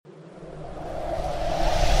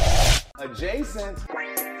Adjacent.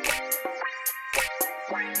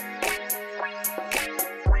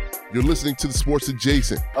 You're listening to the Sports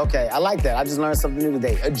Adjacent. Okay, I like that. I just learned something new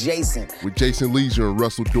today. Adjacent. With Jason Leisure and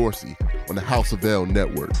Russell Dorsey on the House of L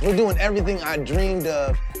Network. We're doing everything I dreamed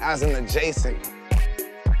of as an adjacent.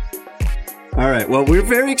 All right. Well, we're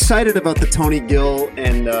very excited about the Tony Gill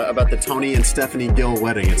and about the Tony and Stephanie Gill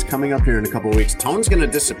wedding. It's coming up here in a couple of weeks. Tone's going to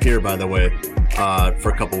disappear, by the way,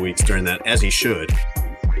 for a couple of weeks during that, as he should.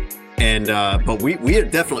 And but we are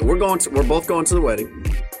definitely we're both going to the wedding,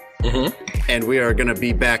 and we are going to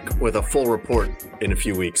be back with a full report in a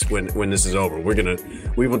few weeks when this is over.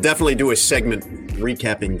 We will definitely do a segment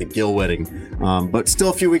recapping the Gill wedding, but still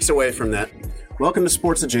a few weeks away from that. Welcome to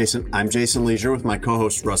Sports Adjacent. I'm Jason Leisure with my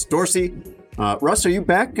co-host Russ Dorsey. Russ, are you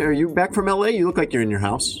back? Are you back from LA? You look like you're in your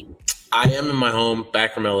house. I am in my home,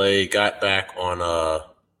 back from LA. Got back on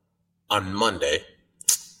Monday,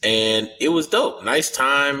 and it was dope. Nice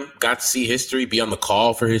time. Got to see history, be on the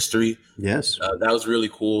call for history. Yes, that was really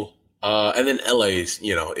cool. And then LA's,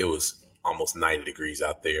 it was almost 90 degrees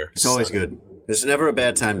out there. It's always good. There's never a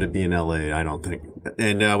bad time to be in LA, I don't think.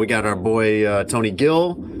 And we got our boy Tony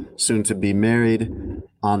Gill, soon to be married,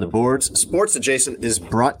 on the boards. Sports Adjacent is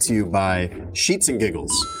brought to you by Sheets and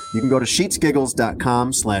Giggles. You can go to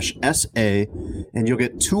sheetsgiggles.com/SA and you'll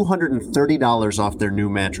get $230 off their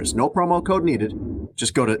new mattress. No promo code needed.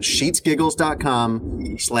 Just go to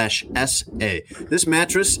sheetsgiggles.com/SA. This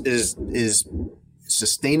mattress is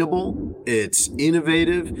sustainable. It's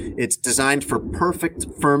innovative. It's designed for perfect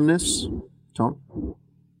firmness. Tone?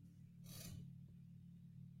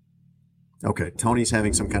 Okay, Tony's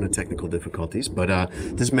having some kind of technical difficulties, but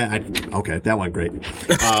okay, that went great.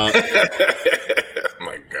 Oh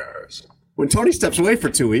my gosh. When Tony steps away for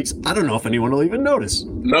 2 weeks, I don't know if anyone will even notice.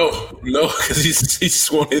 No, because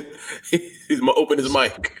he's wanted. He's gonna open his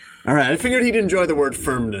mic. All right, I figured he'd enjoy the word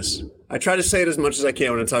firmness. I try to say it as much as I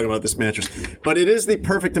can when I'm talking about this mattress, but it is the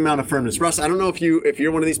perfect amount of firmness. Russ, I don't know if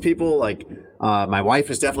you're one of these people. Like, my wife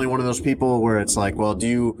is definitely one of those people where it's like, well, do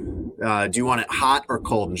you want it hot or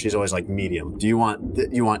cold? And she's always like medium. Do you want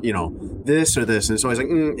this or this? And it's always like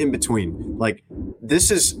in between. Like,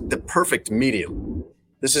 this is the perfect medium.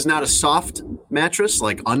 This is not a soft mattress,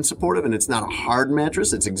 like unsupportive, and it's not a hard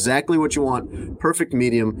mattress. It's exactly what you want. Perfect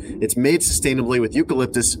medium. It's made sustainably with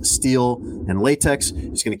eucalyptus, steel, and latex.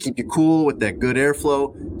 It's going to keep you cool with that good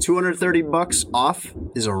airflow. $230 off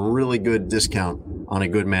is a really good discount on a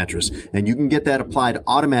good mattress. And you can get that applied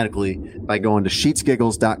automatically by going to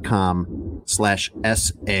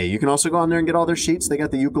sheetsgiggles.com/SA. You can also go on there and get all their sheets. They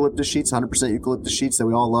got the eucalyptus sheets, 100% eucalyptus sheets that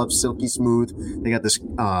we all love, silky smooth. They got this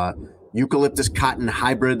eucalyptus cotton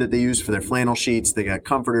hybrid that they use for their flannel sheets. They got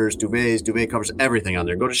comforters, duvets, duvet covers, everything on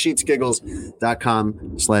there. Go to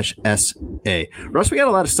sheetsgiggles.com/SA. Russ, we got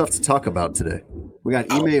a lot of stuff to talk about today. We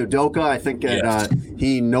got Ime Udoka. I think that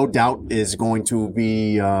he no doubt is going to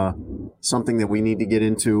be something that we need to get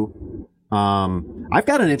into. I've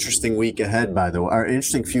got an interesting week ahead, by the way, or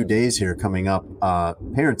interesting few days here coming up,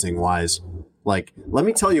 parenting wise. Like, let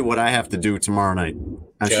me tell you what I have to do tomorrow night.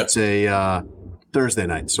 I should say, Thursday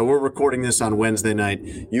night. So we're recording this on Wednesday night.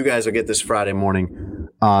 You guys will get this Friday morning.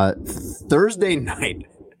 Thursday night,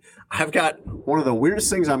 I've got one of the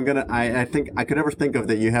weirdest things I think I could ever think of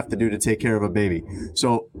that you have to do to take care of a baby.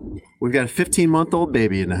 So we've got a 15-month-old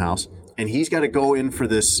baby in the house, and he's got to go in for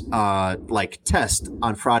this test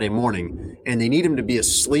on Friday morning, and they need him to be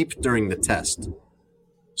asleep during the test.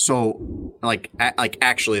 So,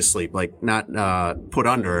 actually asleep, like not put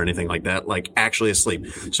under or anything like that, like actually asleep.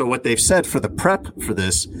 So what they've said for the prep for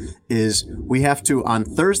this is we have to, on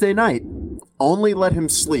Thursday night, only let him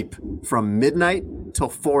sleep from midnight till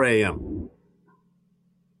 4 a.m.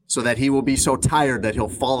 so that he will be so tired that he'll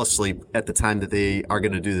fall asleep at the time that they are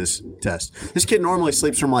going to do this test. This kid normally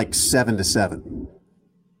sleeps from like 7 to 7.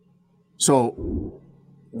 So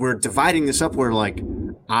we're dividing this up where, like,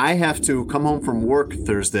 I have to come home from work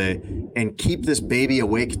Thursday and keep this baby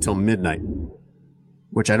awake till midnight,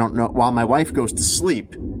 which I don't know, while my wife goes to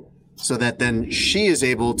sleep, so that then she is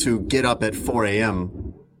able to get up at 4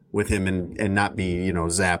 a.m. with him and not be,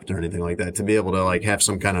 zapped or anything like that, to be able to, like, have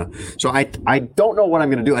some kind of... So I don't know what I'm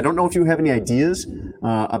going to do. I don't know if you have any ideas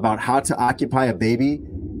about how to occupy a baby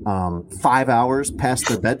 5 hours past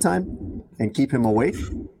their bedtime and keep him awake.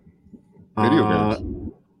 Video games.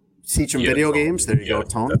 Teach him video games. There you go,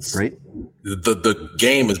 Tone. Great. The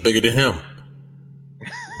game is bigger than him.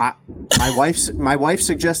 My wife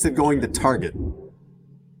suggested going to Target.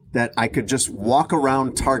 That I could just walk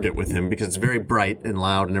around Target with him because it's very bright and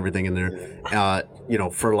loud and everything in there.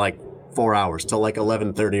 For like 4 hours till like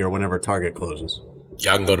 11:30 or whenever Target closes.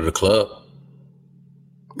 Y'all can go to the club.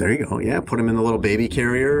 There you go. Yeah, put him in the little baby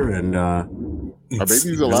carrier, and Are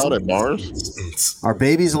babies allowed at bars? Are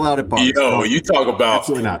babies allowed at bars? Yo, you talk about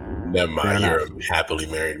absolutely not. Never mind. You're a happily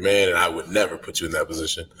married man, and I would never put you in that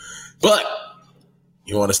position. But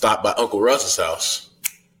you want to stop by Uncle Russ's house?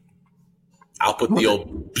 I'll put the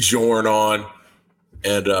old Bjorn on,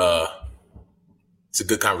 and it's a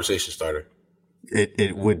good conversation starter.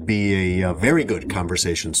 It would be a very good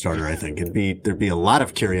conversation starter. I think there'd be a lot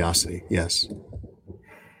of curiosity. Yes.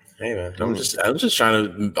 Hey man, I'm just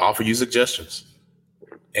trying to offer you suggestions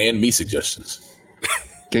and me suggestions.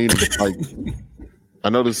 Can you like? I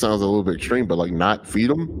know this sounds a little bit extreme, but like not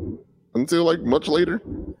feed them until like much later.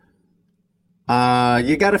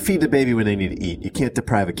 You got to feed the baby when they need to eat. You can't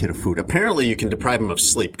deprive a kid of food. Apparently, you can deprive them of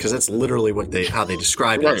sleep because that's literally how they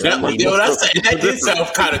describe it. That did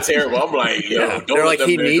sound kind of terrible. I'm like, don't let like them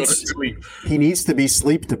he go needs to sleep. He needs to be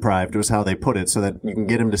sleep deprived was how they put it, so that you can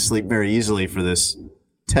get him to sleep very easily for this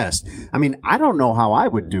test. I mean, I don't know how I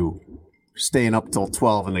would do staying up till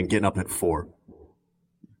 12 and then getting up at 4.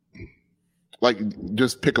 Like,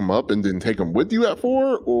 just pick them up and then take them with you at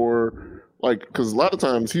 4, or like, because a lot of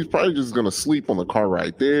times he's probably just gonna sleep on the car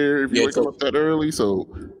ride there if you wake him up that early. So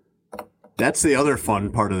that's the other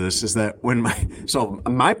fun part of this is that when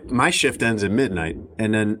my shift ends at midnight,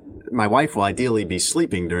 and then my wife will ideally be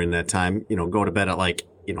sleeping during that time. Go to bed at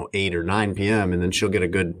 8 or 9 p.m. and then she'll get a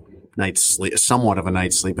good night's sleep, somewhat of a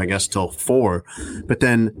night's sleep, I guess, till 4. But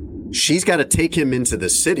then she's got to take him into the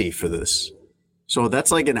city for this. So that's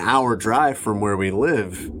like an hour drive from where we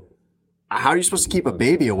live. How are you supposed to keep a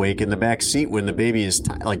baby awake in the back seat when the baby is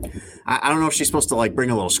I don't know if she's supposed to bring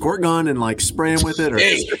a little squirt gun and spray him with it, or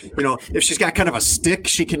if she's got kind of a stick,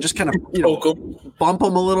 she can just kind of bump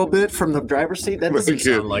him a little bit from the driver's seat. That doesn't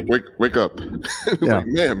sound like wake up, yeah.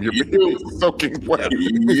 Ma'am, your baby is soaking wet.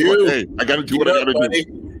 Hey, I got to do what I got to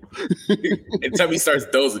do. And Tummy starts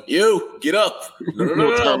dozing. You get up. No.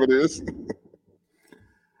 What time it is?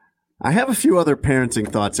 I have a few other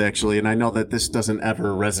parenting thoughts, actually, and I know that this doesn't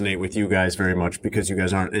ever resonate with you guys very much because you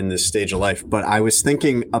guys aren't in this stage of life. But I was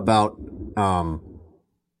thinking about, how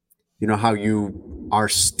you are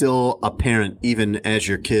still a parent even as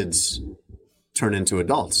your kids turn into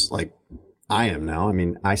adults, like I am now. I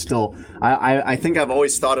mean, I think I've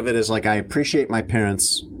always thought of it as I appreciate my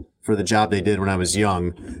parents for the job they did when I was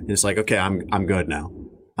young. And it's okay, I'm good now.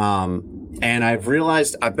 And I've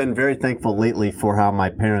realized I've been very thankful lately for how my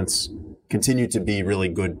parents continue to be really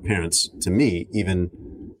good parents to me, even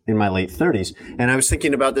in my late 30s. And I was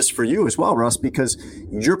thinking about this for you as well, Russ, because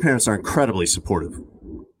your parents are incredibly supportive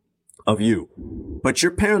of you. But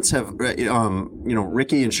your parents have,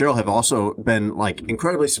 Ricky and Cheryl have also been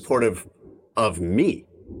incredibly supportive of me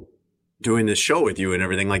doing this show with you and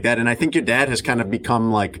everything like that. And I think your dad has kind of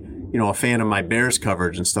become a fan of my Bears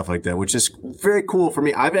coverage and stuff like that, which is very cool for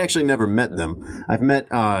me. I've actually never met them. I've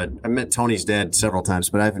met Tony's dad several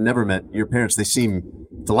times, but I've never met your parents. They seem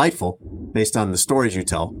delightful based on the stories you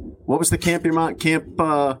tell. What was the camp you're on?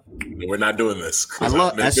 We're not doing this. I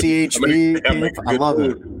love SCHB camp. I love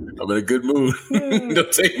it. I'm in a good mood.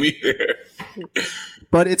 Don't take me there.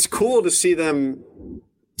 But it's cool to see them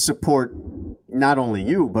support not only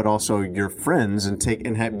you but also your friends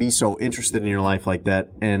and be so interested in your life like that,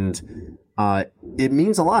 and it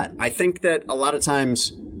means a lot. I think that a lot of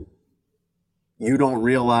times you don't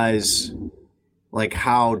realize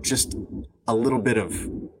how just a little bit of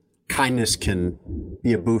kindness can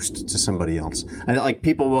be a boost to somebody else. And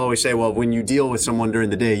people will always say, well, when you deal with someone during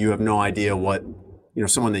the day, you have no idea what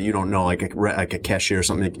someone that you don't know, like a cashier or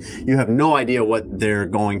something, you have no idea what they're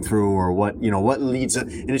going through or what leads it.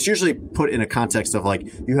 And it's usually put in a context of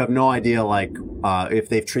you have no idea, if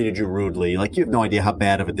they've treated you rudely, you have no idea how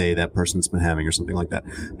bad of a day that person's been having or something like that.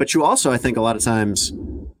 But you also, I think a lot of times,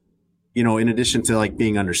 in addition to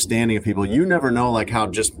being understanding of people, you never know how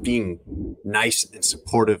just being nice and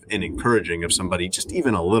supportive and encouraging of somebody, just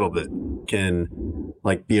even a little bit, can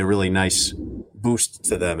be a really nice boost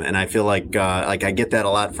to them. And I feel I get that a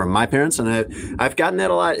lot from my parents, and I've gotten that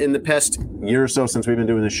a lot in the past year or so since we've been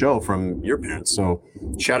doing the show from your parents. So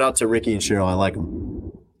shout out to Ricky and Cheryl. I like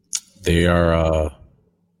them. They are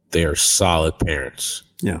solid parents.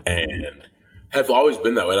 Yeah. And have always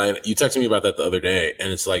been that way. You texted me about that the other day,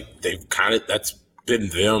 and it's that's been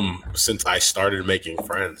them since I started making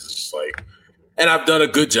friends. It's and I've done a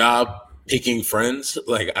good job picking friends.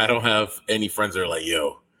 I don't have any friends that are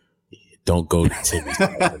yo, don't go to Timmy's.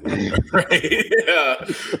 Right? Yeah.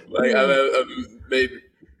 I've made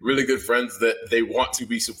really good friends that they want to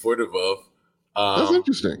be supportive of. That's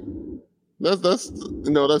interesting. That's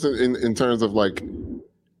in terms of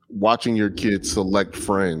watching your kids select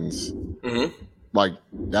friends.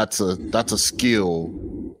 Mm-hmm. That's a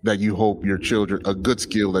skill that you hope your children, a good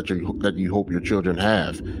skill that you hope your children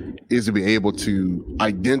have, is to be able to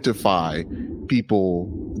identify people,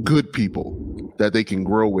 good people that they can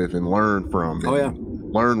grow with and learn from.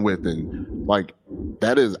 Learn with, and like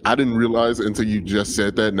that is, I didn't realize until you just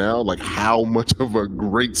said that now, like how much of a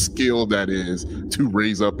great skill that is to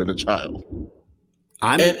raise up in a child.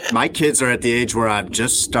 My kids are at the age where I'm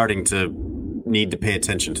just starting to need to pay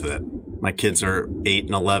attention to that. My kids are 8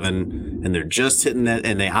 and 11, and they're just hitting that,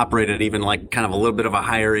 and they operate at even like kind of a little bit of a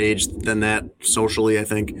higher age than that socially, I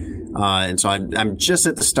think. And so I'm just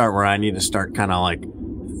at the start where I need to start kind of like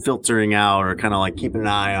filtering out or kind of like keeping an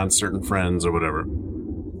eye on certain friends or whatever.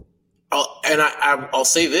 And I'll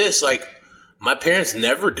say this, like, my parents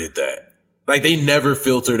never did that. Like, they never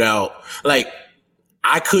filtered out. Like,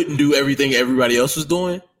 I couldn't do everything everybody else was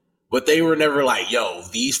doing, but they were never like, yo,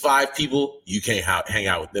 these 5 people, you can't hang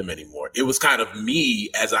out with them anymore. It was kind of me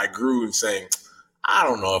as I grew and saying, I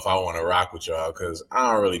don't know if I want to rock with y'all because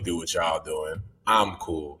I don't really do what y'all doing. I'm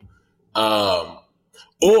cool.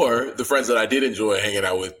 Or the friends that I did enjoy hanging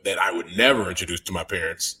out with that I would never introduce to my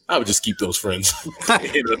parents, I would just keep those friends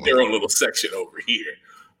in their own little section over here.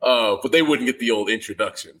 But they wouldn't get the old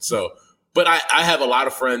introduction. So, but I have a lot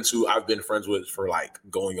of friends who I've been friends with for like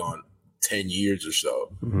going on 10 years or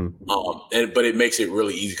so. Mm-hmm. But it makes it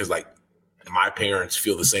really easy because like my parents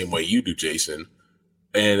feel the same way you do, Jason.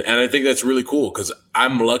 And I think that's really cool because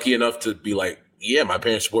I'm lucky enough to be like, yeah, my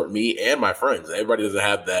parents support me and my friends. Everybody doesn't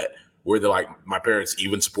have that where they're like, my parents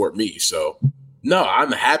even support me. So no,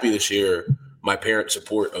 I'm happy to share my parents'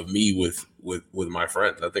 support of me with my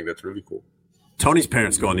friends. I think that's really cool. Tony's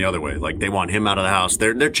parents going the other way. Like they want him out of the house.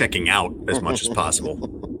 They're checking out as much as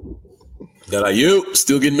possible. They're like, you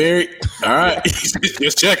still getting married? All right.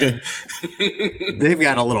 Just checking. They've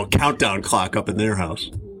got a little countdown clock up in their house.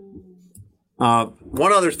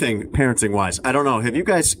 One other thing, parenting wise, I don't know. Have you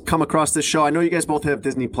guys come across this show? I know you guys both have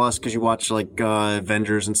Disney Plus because you watch like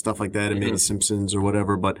Avengers and stuff like that, and maybe Simpsons or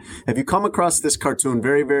whatever. But have you come across this cartoon?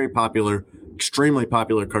 Very, very popular, extremely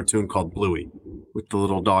popular cartoon called Bluey with the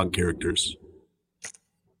little dog characters.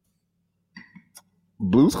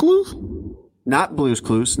 Blue's Clues? Not Blue's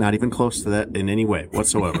Clues. Not even close to that in any way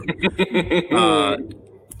whatsoever.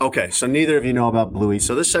 Okay, so neither of you know about Bluey.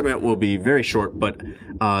 So this segment will be very short, but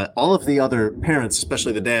all of the other parents,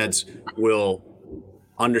 especially the dads, will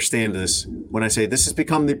understand this when I say this has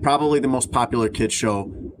become probably the most popular kids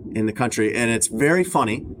show in the country, and it's very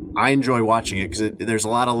funny. I enjoy watching it because there's a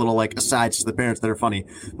lot of little like asides to the parents that are funny,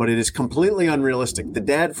 but it is completely unrealistic. The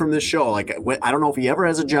dad from this show, like I don't know if he ever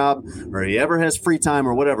has a job or he ever has free time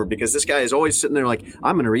or whatever, because this guy is always sitting there like,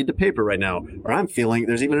 I'm going to read the paper right now, or I'm feeling.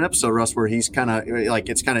 There's even an episode, Russ, where he's kind of like,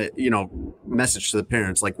 it's kind of message to the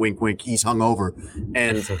parents like wink wink, he's hungover,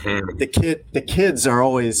 and the kids are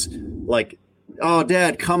always like, oh,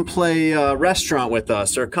 Dad, come play restaurant with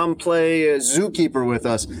us or come play zookeeper with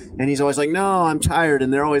us. And he's always like, no, I'm tired.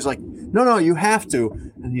 And they're always like, no, you have to.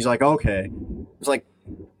 And he's like, okay. It's like,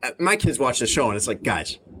 my kids watch this show and it's like,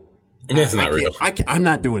 guys, it's not real. I'm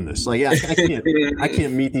not doing this. Like, yeah, I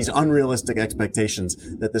can't meet these unrealistic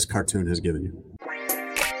expectations that this cartoon has given you.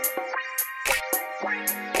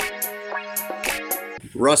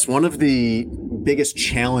 Russ, one of the biggest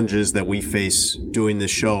challenges that we face doing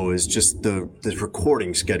this show is just the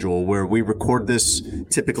recording schedule, where we record this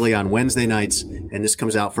typically on Wednesday nights, and this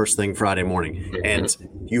comes out first thing Friday morning. And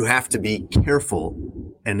you have to be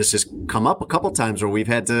careful, and this has come up a couple times where we've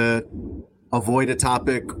had to avoid a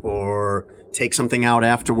topic or take something out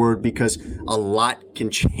afterward because a lot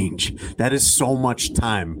can change. That is so much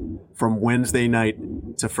time from Wednesday night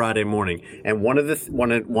to Friday morning. And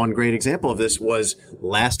one great example of this was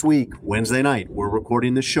last week, Wednesday night, we're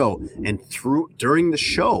recording the show, and during the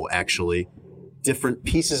show, actually, different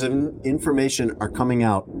pieces of information are coming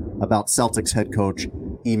out about Celtics head coach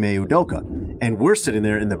Ime Udoka. And we're sitting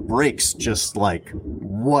there in the breaks just like,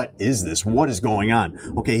 what is this? What is going on?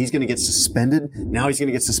 Okay, he's going to get suspended. Now he's going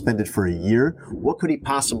to get suspended for a year. What could he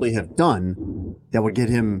possibly have done that would get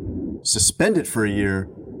him suspended for a year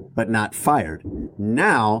but not fired?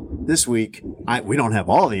 Now, this week, we don't have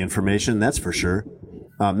all the information, that's for sure.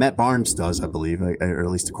 Matt Barnes does, I believe, or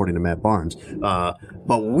at least according to Matt Barnes.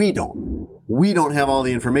 But we don't. We don't have all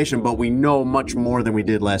the information, but we know much more than we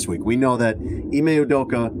did last week. We know that Ime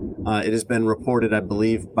Udoka, it has been reported, I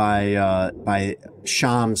believe, by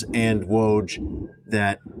Shams and Woj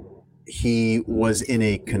that he was in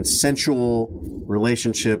a consensual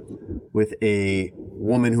relationship with a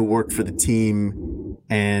woman who worked for the team,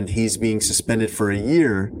 and he's being suspended for a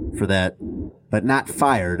year for that, but not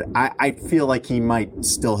fired. I feel like he might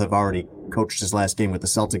still have already coached his last game with the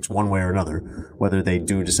Celtics one way or another, whether they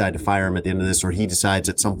do decide to fire him at the end of this or he decides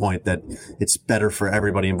at some point that it's better for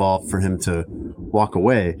everybody involved for him to walk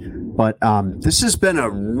away. But this has been a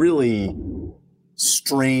really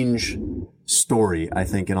strange story, I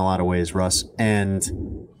think, in a lot of ways, Russ.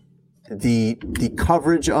 And the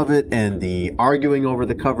coverage of it and the arguing over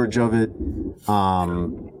the coverage of it,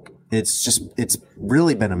 it's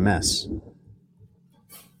really been a mess.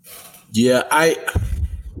 Yeah,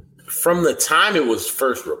 from the time it was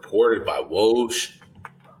first reported by Woj,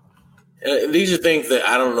 these are things that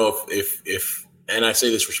I don't know if and I say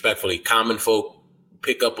this respectfully, common folk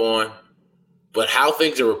pick up on, but how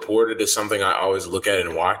things are reported is something I always look at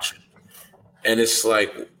and watch. And it's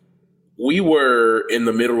like, we were in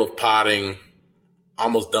the middle of potting,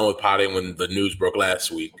 almost done with potting when the news broke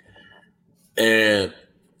last week. And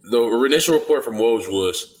the initial report from Woj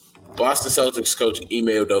was Boston Celtics coach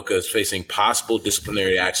Ime Udoka is facing possible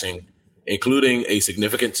disciplinary action, including a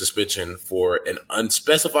significant suspension for an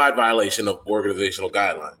unspecified violation of organizational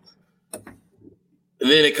guidelines. And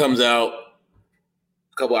then it comes out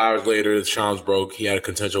a couple hours later, the charms broke. He had a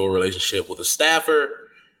consensual relationship with a staffer,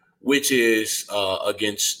 which is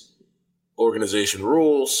against organization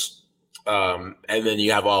rules. And then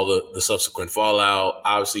you have all the subsequent fallout.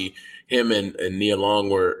 Obviously, him and Nia Long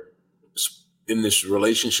were in this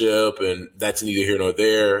relationship, and that's neither here nor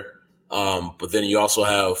there. But then you also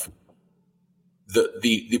have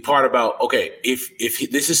the part about, okay,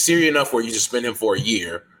 if this is serious enough where you suspend him for a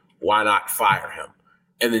year, why not fire him?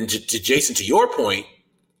 And then to Jason, to your point,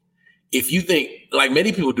 if you think, like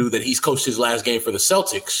many people do, that he's coached his last game for the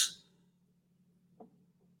Celtics,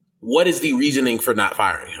 what is the reasoning for not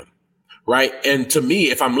firing him? Right? And to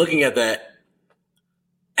me, if I'm looking at that,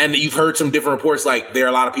 and you've heard some different reports, like there are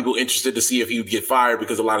a lot of people interested to see if he would get fired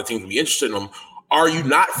because a lot of teams would be interested in him. Are you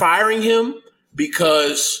not firing him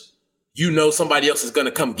because you know somebody else is going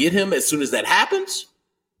to come get him as soon as that happens?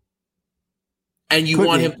 And you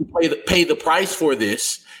want him to pay the price for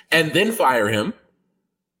this and then fire him,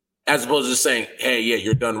 as opposed to saying, hey, yeah,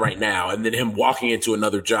 you're done right now, and then him walking into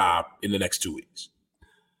another job in the next 2 weeks?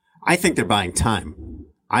 I think they're buying time.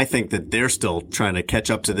 I think that they're still trying to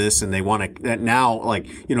catch up to this, and they want to now, like,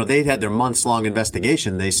 you know, they had their months-long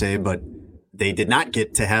investigation, they say, but they did not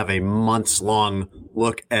get to have a months-long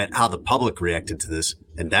look at how the public reacted to this,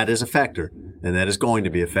 and that is a factor, and that is going to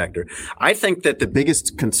be a factor. I think that the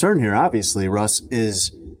biggest concern here, obviously, Russ,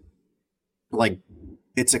 is, like,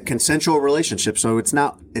 it's a consensual relationship, so it's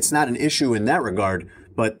not an issue in that regard,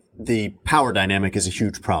 but the power dynamic is a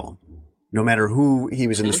huge problem. No matter who he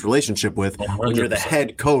was in this relationship with, 100%. When you're the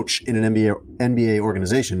head coach in an NBA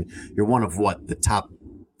organization, you're one of the top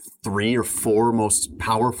 3 or 4 most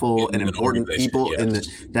powerful and important people in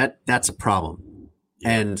that's a problem.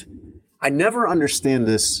 Yeah. And I never understand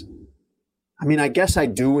this. I mean, I guess I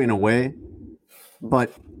do in a way,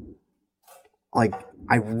 but like,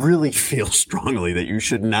 I really feel strongly that you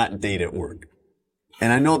should not date at work.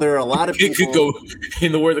 And I know there are a lot of people. It could go,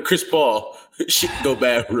 in the words of Chris Paul, shit could go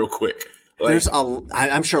bad real quick. Like,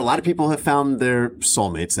 I'm sure a lot of people have found their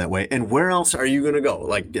soulmates that way. And where else are you going to go?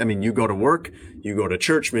 Like, I mean, you go to work, you go to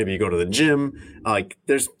church, maybe you go to the gym. Like,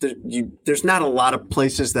 there's not a lot of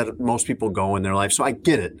places that most people go in their life. So I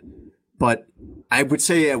get it. But I would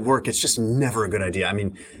say at work, it's just never a good idea. I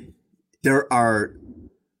mean,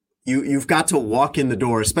 you've got to walk in the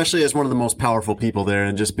door, especially as one of the most powerful people there,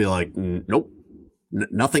 and just be like, nope,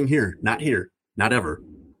 nothing here, not ever.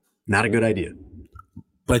 Not a good idea.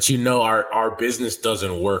 But you know, our business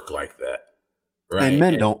doesn't work like that, right? And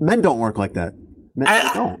men don't work like that.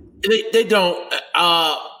 They don't.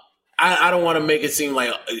 I don't want to make it seem like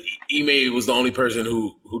Ime was the only person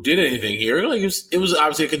who did anything here. Like it was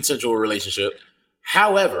obviously a consensual relationship.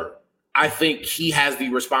 However, I think he has the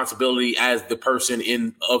responsibility as the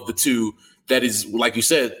person of the two that is, like you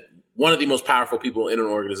said, one of the most powerful people in an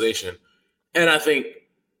organization. And I think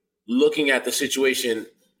looking at the situation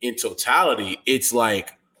in totality, it's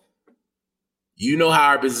like, you know how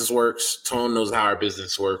our business works. Tone knows how our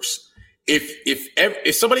business works.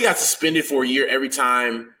 If somebody got suspended for a year every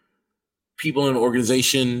time people in an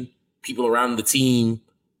organization, people around the team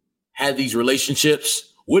had these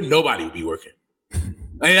relationships, nobody would be working.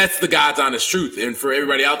 I mean, that's the God's honest truth. And for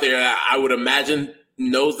everybody out there, I would imagine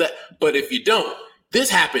knows that. But if you don't, this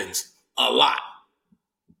happens a lot.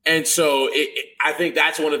 And so I think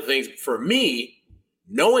that's one of the things for me,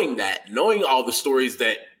 knowing all the stories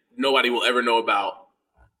that nobody will ever know about,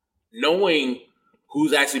 knowing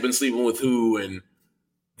who's actually been sleeping with who and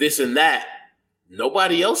this and that,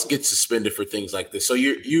 nobody else gets suspended for things like this. So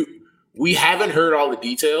we haven't heard all the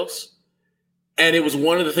details. And it was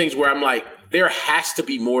one of the things where I'm like, there has to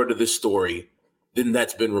be more to this story than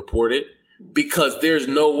that's been reported, because there's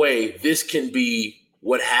no way this can be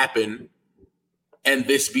what happened and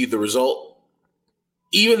this be the result.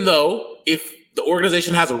 Even though if the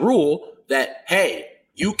organization has a rule that, hey,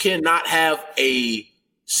 you cannot have a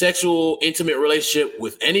sexual intimate relationship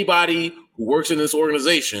with anybody who works in this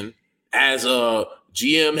organization as a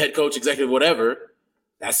GM, head coach, executive, whatever,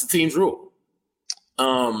 that's the team's rule.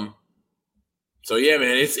 So yeah,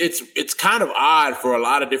 man, it's kind of odd for a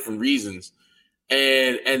lot of different reasons.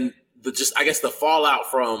 And I guess the fallout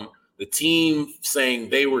from the team saying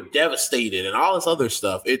they were devastated and all this other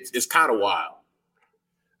stuff, it's kind of wild.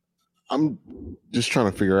 I'm just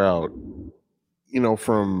trying to figure out,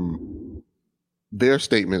 from their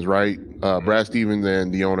statements, right? Brad Stevens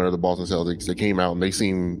and the owner of the Boston Celtics, they came out and they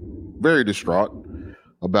seem very distraught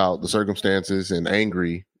about the circumstances and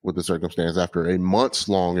angry with the circumstance after a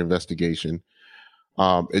months-long investigation.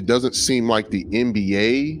 It doesn't seem like the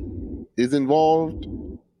NBA is involved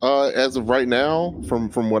as of right now,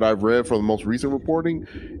 from what I've read from the most recent reporting,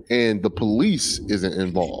 and the police isn't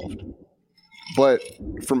involved. But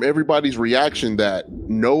from everybody's reaction that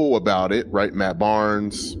know about it, right? Matt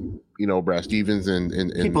Barnes, Brad Stevens and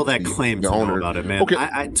people that claim to know about it, man.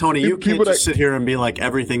 Okay. Tony, you can't just sit here and be like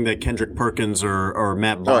everything that Kendrick Perkins or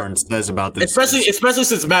Matt Barnes says about this. Especially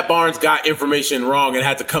since Matt Barnes got information wrong and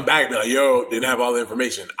had to come back and be like, yo, didn't have all the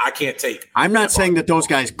information. I can't take. I'm not saying that those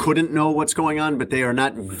guys couldn't know what's going on, but they are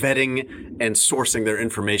not vetting and sourcing their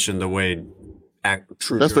information the way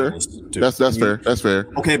true journalists do. That's fair. That's fair.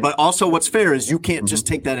 Okay, but also what's fair is you can't just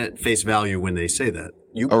take that at face value when they say that.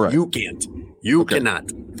 You can't. You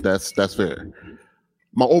cannot. That's fair.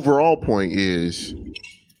 My overall point is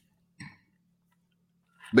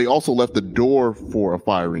they also left the door for a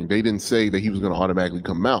firing. They didn't say that he was going to automatically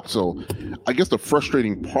come out. So I guess the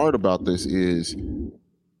frustrating part about this is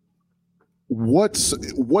what's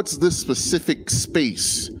this specific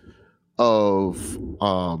space of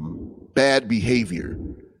bad behavior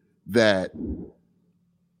that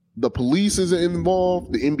the police isn't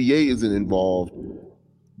involved, the NBA isn't involved,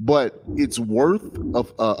 but it's worth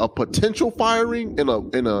a potential firing in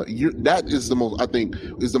a year. That is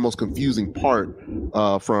the most confusing part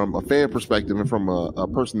from a fan perspective and from a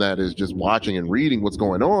person that is just watching and reading what's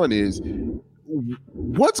going on is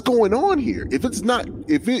what's going on here. If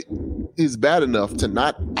it is bad enough to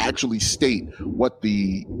not actually state what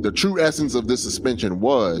the true essence of this suspension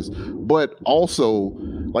was, but also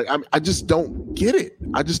I just don't get it.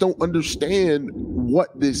 I just don't understand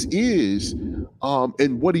what this is.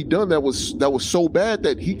 And what he done that was so bad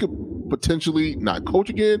that he could potentially not coach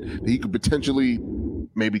again, that he could potentially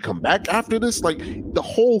maybe come back after this. Like, the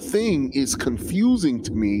whole thing is confusing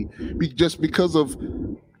to me just because of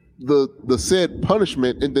the said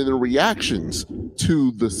punishment and then the reactions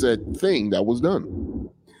to the said thing that was done.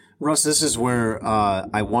 Russ, this is where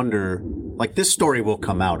I wonder, this story will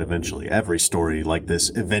come out eventually. Every story like this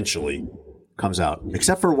eventually comes out,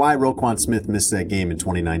 except for why Roquan Smith missed that game in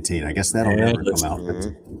 2019. I guess that'll never come out.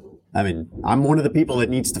 I mean, I'm one of the people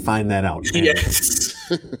that needs to find that out. Yes.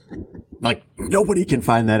 Nobody can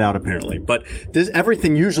find that out apparently, but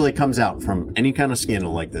everything usually comes out from any kind of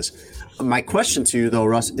scandal like this. My question to you though,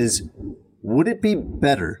 Russ, is would it be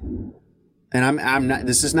better? And I'm not.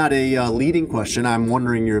 This is not a leading question. I'm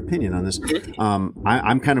wondering your opinion on this.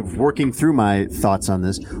 I'm kind of working through my thoughts on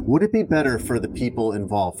this. Would it be better for the people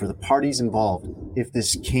involved, for the parties involved, if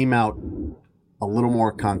this came out a little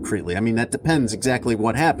more concretely? I mean, that depends exactly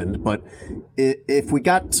what happened. But if we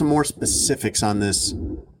got some more specifics on this,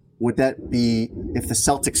 would that be if the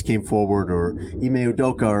Celtics came forward or Ime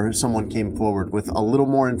Udoka or someone came forward with a little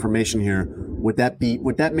more information here? Would that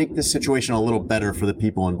make this situation a little better for the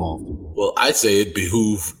people involved? Well, I'd say it'd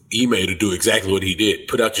behoove Ime to do exactly what he did.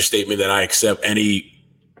 Put out your statement that I accept any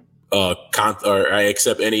I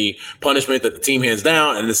accept any punishment that the team hands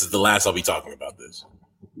down, and this is the last I'll be talking about this.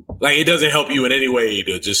 It doesn't help you in any way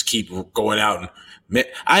to just keep going out and, man,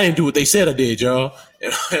 I didn't do what they said I did, y'all,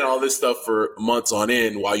 and all this stuff for months on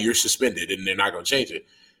end while you're suspended and they're not going to change it.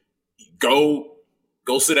 Go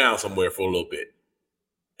sit down somewhere for a little bit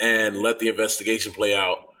and let the investigation play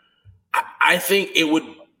out. I think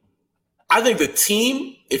the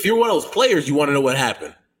team, if you're one of those players, you want to know what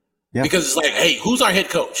happened. Yeah. Because it's like, hey, who's our head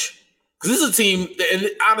coach? Because this is a team, and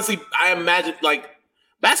honestly, I imagine,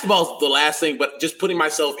 basketball is the last thing, but just putting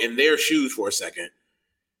myself in their shoes for a second,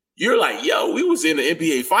 you're like, yo, we was in the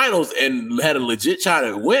NBA Finals and had a legit shot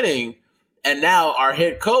at winning, and now our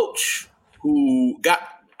head coach, who got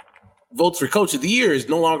votes for Coach of the Year, is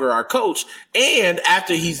no longer our coach, and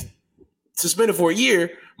after he's suspended for a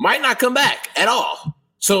year, might not come back at all.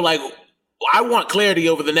 So, I want clarity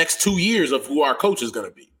over the next 2 years of who our coach is going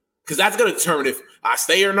to be, because that's going to determine if I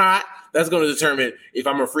stay or not. That's going to determine if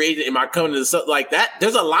I'm a free agent. Am I coming to something like that?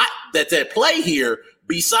 There's a lot that's at play here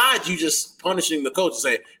besides you just punishing the coach and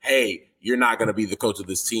saying, "Hey, you're not going to be the coach of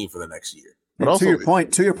this team for the next year." But also,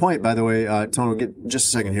 to your point, by the way, Tony, we'll get just a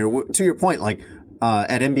second here. To your point, like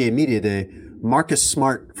at NBA Media Day, Marcus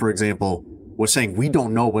Smart, for example, was saying, we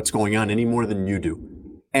don't know what's going on any more than you do.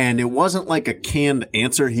 And it wasn't like a canned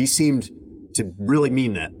answer. He seemed to really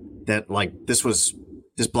mean that like this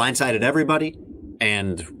blindsided everybody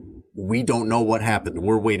and we don't know what happened.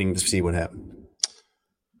 We're waiting to see what happened.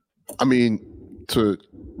 I mean, to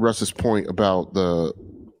Russ's point about the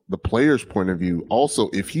player's point of view, also,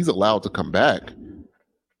 if he's allowed to come back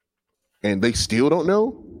and they still don't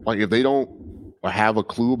know, like if they don't have a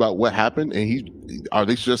clue about what happened, and are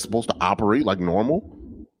they just supposed to operate like normal?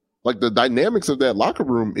 Like the dynamics of that locker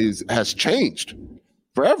room has changed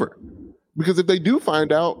forever. Because if they do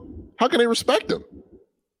find out, how can they respect him?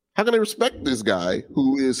 How can they respect this guy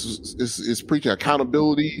who is preaching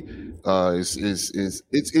accountability?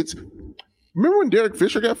 It's remember when Derek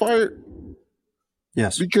Fisher got fired?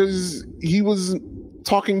 Yes, because he was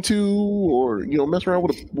talking to or messing around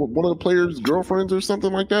with one of the players' girlfriends or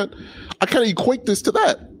something like that. I kind of equate this to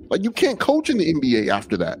that. Like, you can't coach in the NBA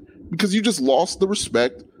after that because you just lost the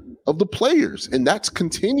respect of the players, and that's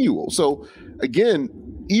continual. So again,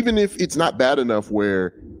 even if it's not bad enough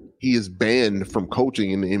where he is banned from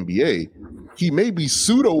coaching in the NBA, he may be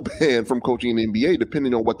pseudo banned from coaching in the NBA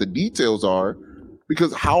depending on what the details are,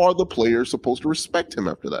 because how are the players supposed to respect him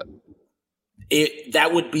after that?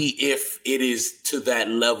 That would be if it is to that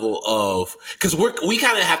level of, because we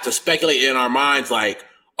kind of have to speculate in our minds like,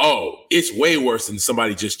 oh, it's way worse than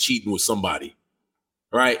somebody just cheating with somebody,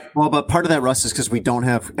 right? Well, but part of that, Russ, is because we don't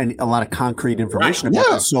have a lot of concrete information about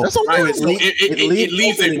this. So it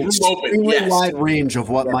leaves a room open. Yes. Wide range of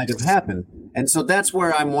what might have happened. And so that's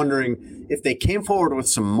where I'm wondering if they came forward with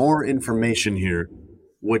some more information here,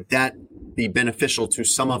 would that be beneficial to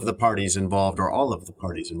some of the parties involved or all of the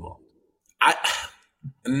parties involved?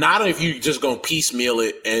 Not if you just gonna piecemeal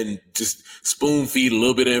it and just spoon feed a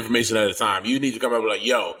little bit of information at a time. You need to come up with like,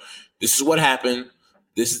 yo, this is what happened.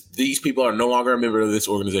 These people are no longer a member of this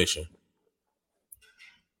organization.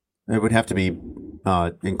 It would have to be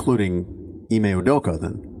including Ime Udoka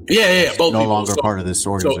then. Yeah, both no people. Longer part of this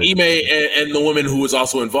organization. So Ime and the woman who was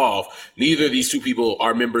also involved, neither of these two people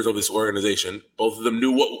are members of this organization. Both of them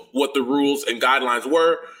knew what the rules and guidelines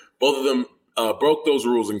were. Both of them broke those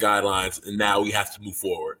rules and guidelines, and now we have to move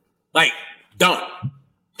forward. Like, done.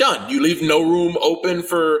 You leave no room open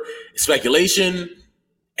for speculation.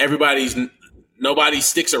 Nobody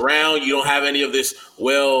sticks around. You don't have any of this,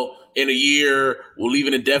 well, in a year, we'll leave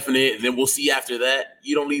it indefinite, and then we'll see after that.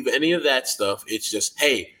 You don't leave any of that stuff. It's just,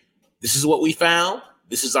 hey, this is what we found.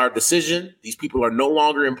 This is our decision. These people are no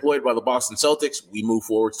longer employed by the Boston Celtics. We move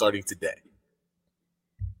forward starting today.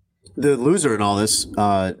 The loser in all this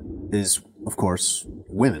is, of course,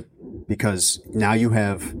 women, because now you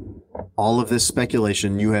have all of this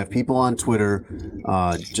speculation. You have people on Twitter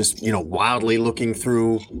just, wildly looking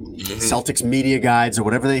through Celtics media guides or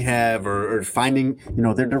whatever they have, or finding,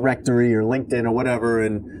 their directory or LinkedIn or whatever,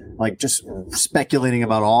 and like just speculating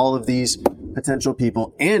about all of these potential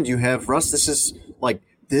people. And you have, Russ,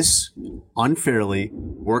 this unfairly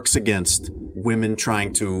works against women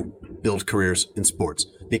trying to build careers in sports,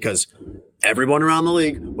 because everyone around the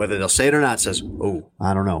league, whether they'll say it or not, says, oh,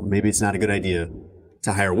 I don't know, maybe it's not a good idea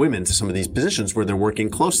to hire women to some of these positions where they're working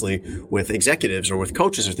closely with executives or with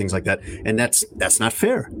coaches or things like that. And that's not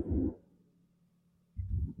fair.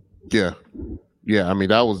 Yeah. I mean,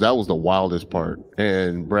 that was the wildest part.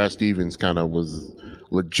 And Brad Stevens kind of was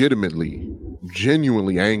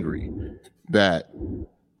genuinely angry that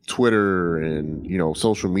Twitter and,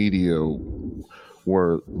 social media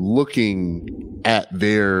were looking at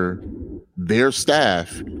their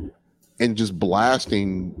staff and just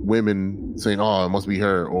blasting women, saying, "Oh, it must be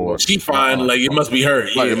her," or "She's fine." It must be her.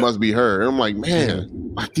 Like, it must be her. And I'm like,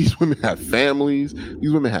 man, these women have families.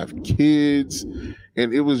 These women have kids,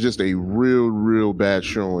 and it was just a real bad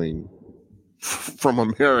showing from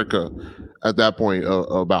America at that point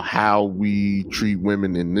about how we treat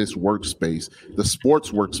women in this workspace, the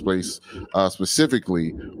sports workspace specifically,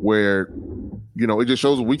 where it just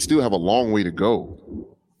shows we still have a long way to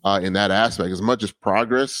go in that aspect. As much as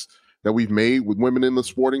progress that we've made with women in the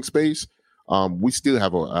sporting space, we still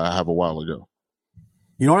have a while to go.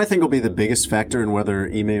 You know what I think will be the biggest factor in whether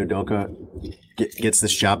Ime Udoka gets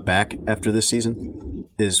this job back after this season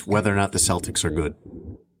is whether or not the Celtics are good,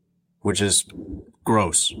 which is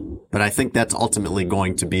gross. But I think that's ultimately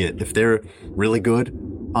going to be it. If they're really good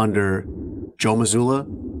under Joe Mazzulla,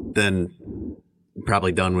 then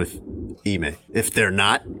probably done with Ime. If they're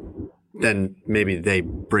not, then maybe they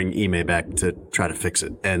bring Ime back to try to fix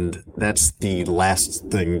it. And that's the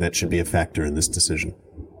last thing that should be a factor in this decision.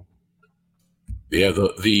 Yeah,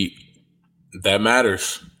 that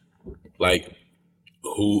matters. Like,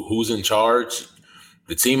 who's in charge?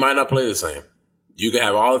 The team might not play the same. You can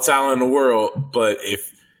have all the talent in the world, but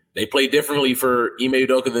if they play differently for Ime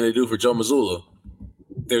Udoka than they do for Joe Mazzulla,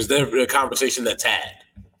 there's definitely a conversation that's had.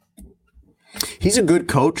 He's a good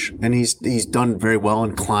coach, and he's done very well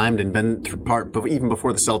and climbed and been through part. But even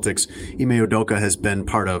before the Celtics, Ime Udoka has been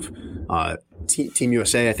part of Team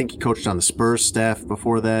USA. I think he coached on the Spurs staff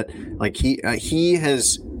before that. Like he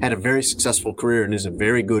has had a very successful career and is a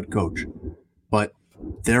very good coach. But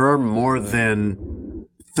there are more than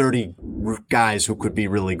 30 guys who could be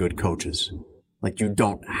really good coaches. Like, you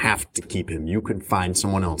don't have to keep him. You can find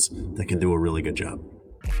someone else that can do a really good job.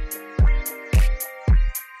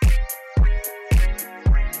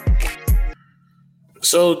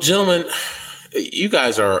 So, gentlemen, you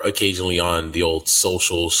guys are occasionally on the old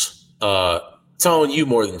socials. Telling you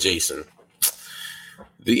more than Jason.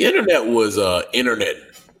 The internet was internet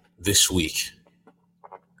this week.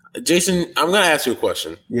 Jason, I'm going to ask you a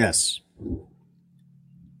question. Yes.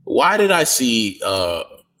 Why did I see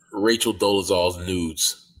Rachel Dolezal's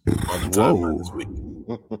nudes on the timeline this week?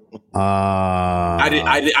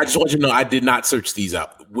 I just want you to know I did not search these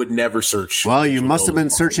out. Would never search. Well, you must have been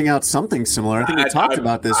searching out something similar. I think we talked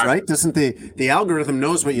about this, right? Doesn't the algorithm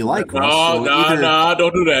knows what you like? No,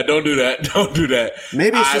 don't do that. Don't do that.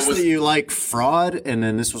 Maybe it's just that you like fraud, and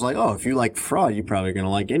then this was like, oh, if you like fraud, you're probably going to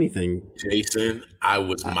like anything. Jason, I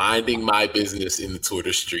was minding my business in the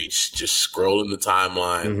Twitter streets, just scrolling the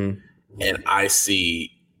timeline, and I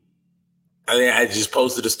see. I just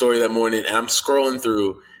posted a story that morning, and I'm scrolling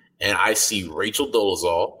through, and I see Rachel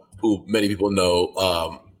Dolezal, who many people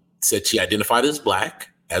know, said she identified as black,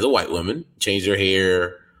 as a white woman, changed her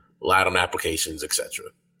hair, lied on applications, etc.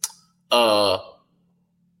 Butt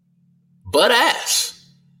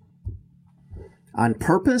ass. On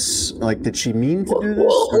purpose? Like, did she mean to do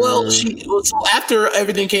this? So after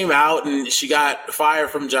everything came out and she got fired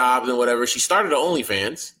from jobs and whatever, she started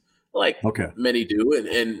OnlyFans, like many do,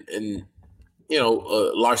 and you know,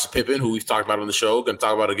 Larsa Pippen, who we've talked about on the show, going to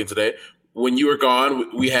talk about it again today. When you were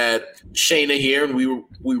gone, we had Shayna here, and we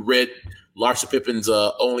read Larsa Pippen's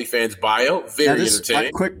OnlyFans bio. Very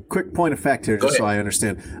entertaining. Quick point of fact here, just so I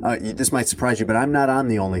understand. This might surprise you, but I'm not on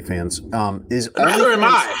the OnlyFans. Neither am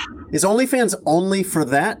I. Is OnlyFans only for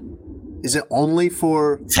that? Is it only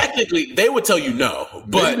for? Technically, they would tell you no,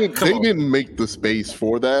 but they didn't make the space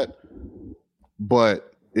for that. But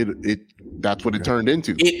that's what it turned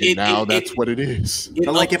into. That's what it is.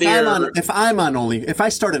 But like if I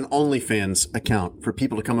start an OnlyFans account for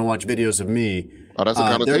people to come and watch videos of me, that's a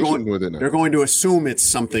connotation within it. They're going to assume it's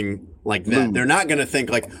something like that. They're not going to think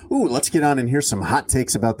like, "Ooh, let's get on and hear some hot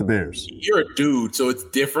takes about the Bears." You're a dude, so it's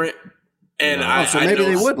different. And so maybe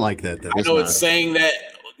they would like that. Then. I know it's saying that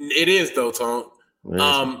it is though, Tone. And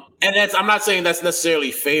I'm not saying that's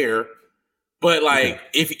necessarily fair, but like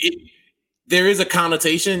if there is a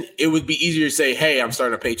connotation, it would be easier to say, hey, I'm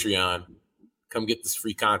starting a Patreon. Come get this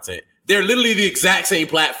free content. They're literally the exact same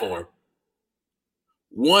platform.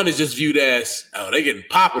 One is just viewed as, oh, they're getting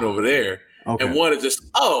popping over there. Okay. And one is just,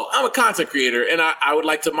 oh, I'm a content creator and I would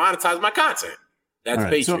like to monetize my content. That's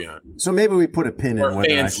right. Patreon. So maybe we put a pin in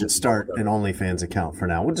whether I should start an OnlyFans account for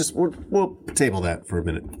now. We'll table that for a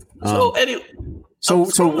minute.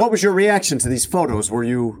 So what was your reaction to these photos? Were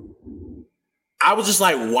you... I was just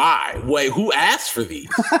like, why? Wait, who asked for these?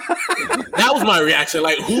 That was my reaction.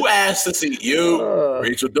 Like, who asked to see you,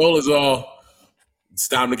 Rachel Dolezal? It's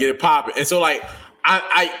time to get it popping. And so, like,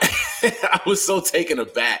 I I was so taken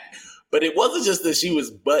aback. But it wasn't just that she was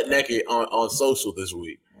butt naked on social this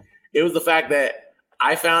week. It was the fact that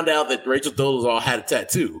I found out that Rachel Dolezal had a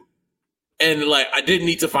tattoo. And, like, I didn't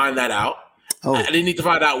need to find that out. I didn't need to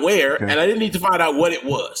find out where, and I didn't need to find out what it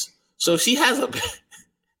was. So she has a...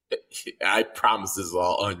 I promise this is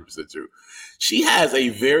all 100% true. She has a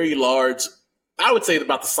very large, I would say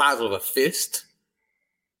about the size of a fist,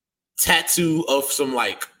 tattoo of some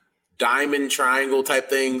like diamond triangle type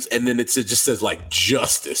things. And then it just says like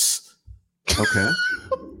justice. Okay.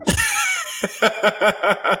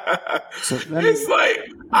 It's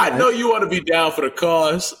like, I know you want to be down for the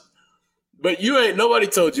cause, but nobody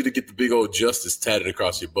told you to get the big old justice tatted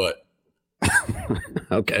across your butt.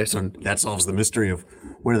 Okay, so that solves the mystery of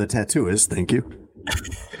where the tattoo is. Thank you.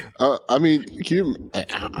 I mean,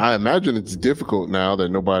 I imagine it's difficult now that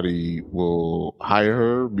nobody will hire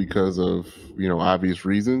her because of, obvious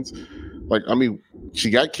reasons. Like, I mean, she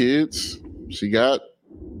got kids. She got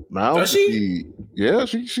now. Does she?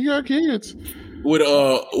 She got kids. With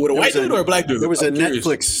a white dude or a black dude? There was a I'm curious.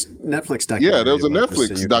 Netflix documentary. Yeah, there was a about this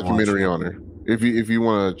that Netflix you can documentary watch. on her. If you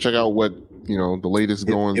want to check out what the latest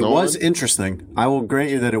goings It on. was interesting. I will grant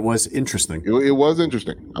you that it was interesting. It was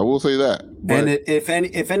interesting. I will say that. But And if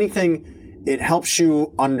anything, it helps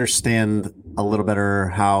you understand a little better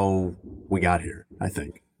how we got here. I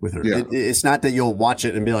think with her, Yeah. it's not that you'll watch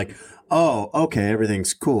it and be like, "Oh, okay,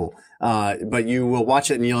 everything's cool," but you will watch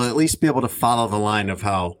it and you'll at least be able to follow the line of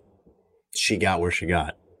how she got where she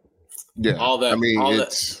got. yeah, all that- I mean, all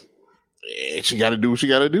she got to do what she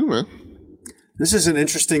got to do, man. This is an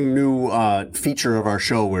interesting new feature of our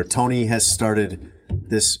show where Tony has started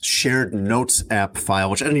this shared notes app file,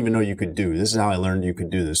 which I didn't even know you could do. This is how I learned you could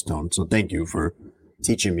do this, Tone. So thank you for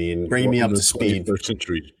teaching me and bringing me up to speed. 21st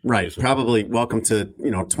century. Right. Probably welcome to,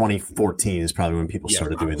 2014 is probably when people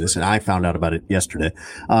started doing this. And I found out about it yesterday.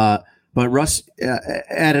 But Russ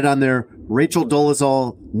added on there, Rachel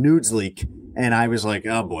Dolezal nudes leak. And I was like,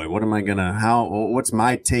 oh boy, what am I what's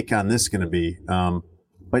my take on this going to be?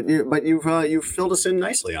 But you've filled us in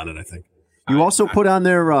nicely on it, I think. You also put on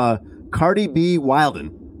there Cardi B Wilden.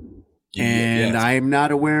 And Yes. I'm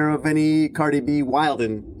not aware of any Cardi B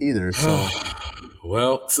Wilden either. So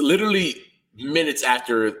Well, it's literally minutes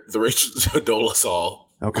after the Rachel Dolezal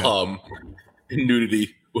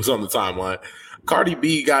nudity was on the timeline, Cardi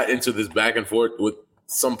B got into this back and forth with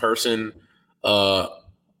some person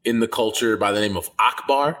in the culture by the name of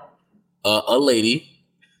Akbar, a lady.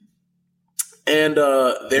 And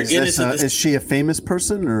they're getting into this. Is she a famous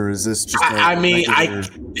person or is this just?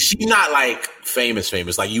 She's not like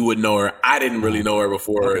famous. Like you would know her. I didn't really know her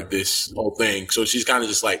before this whole thing, so she's kind of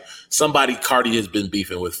just like somebody Cardi has been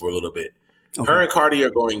beefing with for a little bit. Okay. Her and Cardi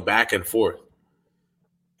are going back and forth,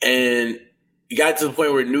 and you got to the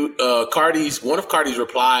point where one of Cardi's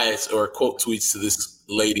replies or quote tweets to this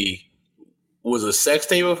lady was a sex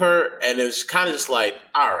tape of her, and it was kind of just like,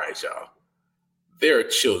 all right, y'all. There are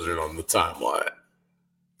children on the timeline.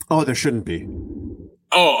 Oh, there shouldn't be.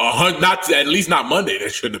 Oh, not at least not Monday. There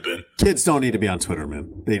shouldn't have been. Kids don't need to be on Twitter,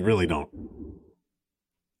 man. They really don't.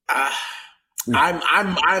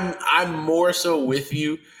 I'm more so with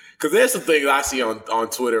you because there's some things I see on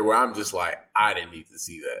Twitter where I'm just like, I didn't need to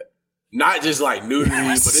see that. Not just like nudity,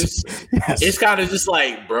 but it's kind of just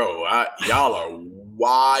like, bro, y'all are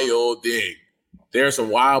wilding. There are some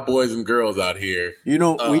wild boys and girls out here.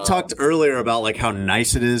 We talked earlier about like how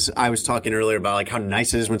nice it is. I was talking earlier about like how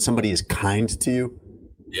nice it is when somebody is kind to you.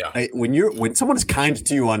 Yeah. When someone is kind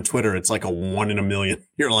to you on Twitter, it's like a 1 in a million.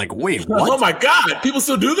 You're like, wait, what? Oh my God, people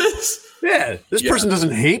still do this? Yeah. This person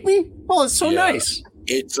doesn't hate me? Oh, it's so nice.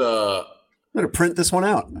 It's I'm gonna print this one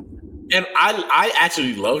out. And I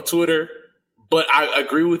actually love Twitter, but I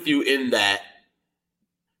agree with you in that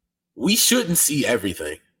we shouldn't see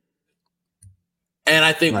everything. And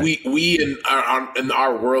I think we in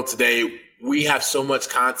our world today, we have so much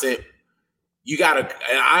content. You gotta,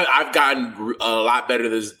 and I've gotten a lot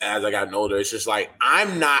better as I gotten older. It's just like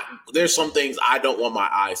there's some things I don't want my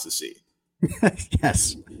eyes to see.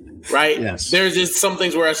 Yes. Right? Yes. There's just some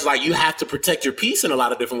things where it's like you have to protect your peace in a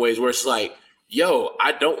lot of different ways where it's like, yo,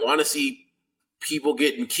 I don't want to see people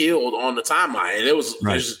getting killed on the timeline. And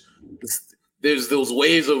there's those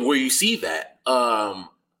ways of where you see that.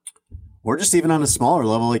 Or just even on a smaller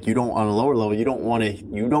level, like on a lower level, you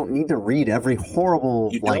don't need to read every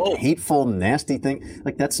horrible, hateful, nasty thing.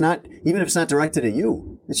 Like that's not, even if it's not directed at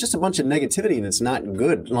you, it's just a bunch of negativity and it's not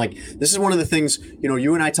good. Like this is one of the things,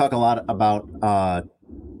 you and I talk a lot about,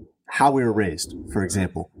 how we were raised, for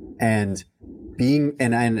example, and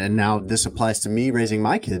and now this applies to me raising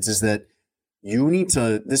my kids is that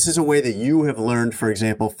this is a way that you have learned, for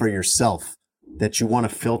example, for yourself, that you want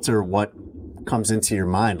to filter what comes into your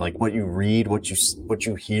mind, like what you read, what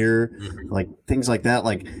you hear, like things like that.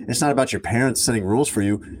 Like it's not about your parents setting rules for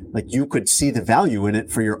you. Like you could see the value in it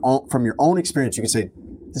from your own experience. You can say,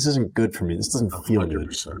 this isn't good for me. This doesn't feel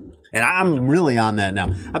 100%. Good. And I'm really on that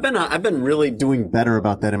now. I've been really doing better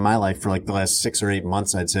about that in my life for like the last 6 or 8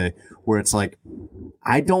 months, I'd say, where it's like,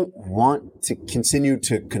 I don't want to continue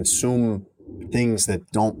to consume things that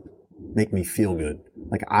don't make me feel good.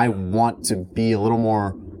 Like I want to be a little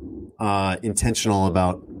more intentional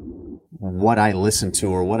about what I listen to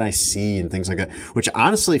or what I see and things like that, which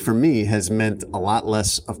honestly for me has meant a lot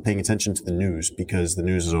less of paying attention to the news because the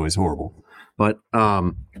news is always horrible. But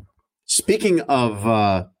speaking of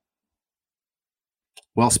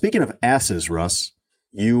asses, Russ,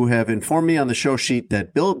 you have informed me on the show sheet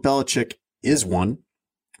that Bill Belichick is one,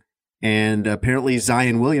 and apparently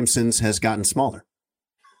Zion Williamson's has gotten smaller.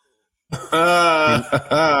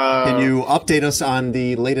 Can you update us on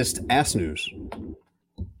the latest ass news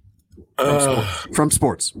from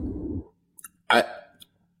sports?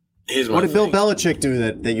 What did Bill Belichick do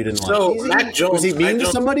that you didn't like? So Mac Jones, was he mean to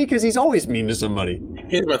somebody? Because he's always mean to somebody.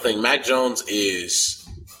 Here's my thing: Mac Jones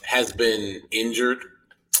has been injured.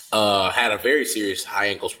 Had a very serious high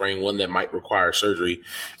ankle sprain, one that might require surgery,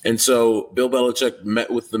 and so Bill Belichick met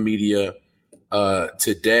with the media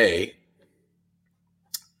today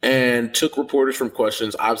and took reporters from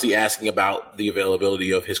questions, obviously asking about the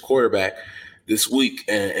availability of his quarterback this week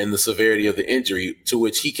and the severity of the injury, to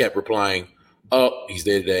which he kept replying, "Oh, he's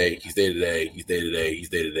day to day. He's day to day. He's day to day. He's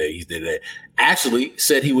day to day. He's day to day." Actually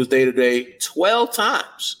said he was day to day 12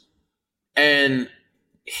 times. And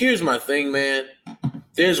here's my thing, man.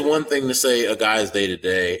 There's one thing to say a guy's day to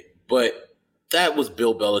day, but that was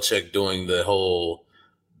Bill Belichick doing the whole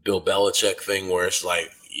Bill Belichick thing where it's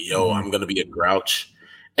like, yo, I'm going to be a grouch.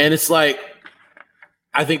 And it's like,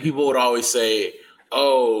 I think people would always say,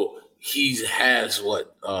 oh, he has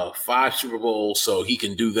 5 Super Bowls, so he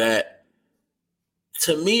can do that.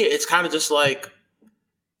 To me, it's kind of just like,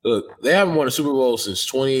 look, they haven't won a Super Bowl since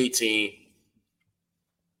 2018.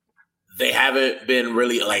 They haven't been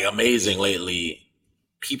really amazing lately.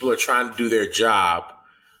 People are trying to do their job.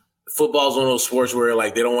 Football's one of those sports where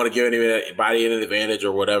they don't want to give anybody an advantage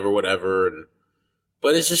or whatever.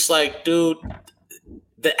 But it's just like, dude,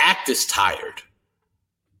 the act is tired.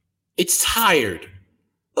 It's tired.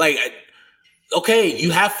 Okay,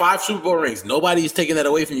 you have 5 Super Bowl rings. Nobody's taking that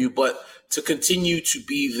away from you. But to continue to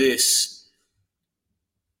be this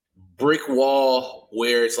brick wall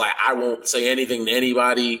where it's like, I won't say anything to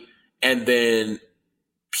anybody, and then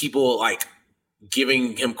people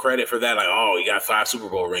giving him credit for that, oh, he got 5 Super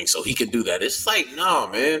Bowl rings, so he can do that. It's like, no,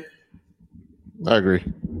 man. I agree.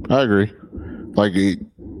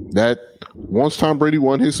 That once Tom Brady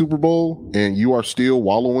won his Super Bowl and you are still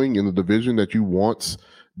wallowing in the division that you once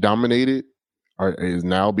dominated is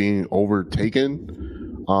now being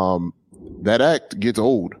overtaken, that act gets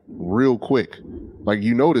old real quick.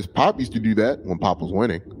 You notice Pop used to do that when Pop was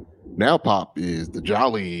winning. Now Pop is the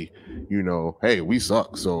jolly, hey, we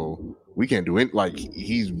suck, so we can't do it.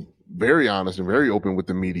 He's very honest and very open with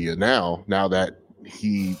the media now that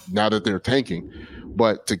they're tanking.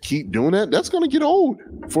 But to keep doing that, that's going to get old,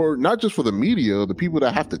 for not just for the media, the people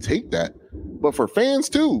that have to take that, but for fans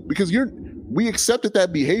too, because we accepted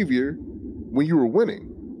that behavior when you were winning.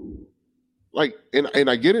 And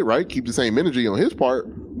I get it, right? Keep the same energy on his part,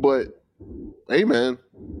 but hey, man,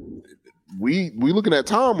 we looking at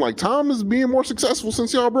Tom Tom is being more successful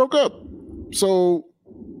since y'all broke up. So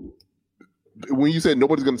when you said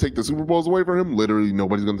nobody's going to take the Super Bowls away from him, literally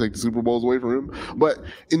nobody's going to take the Super Bowls away from him. But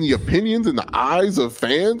in the opinions and the eyes of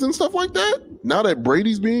fans and stuff like that, now that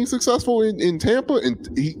Brady's being successful in Tampa and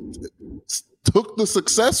he took the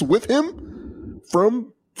success with him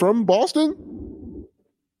from Boston,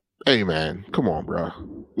 hey, man, come on, bro.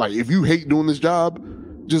 If you hate doing this job,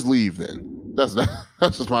 just leave then. That's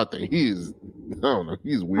just my thing. I don't know.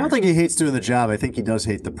 He's weird. I don't think he hates doing the job. I think he does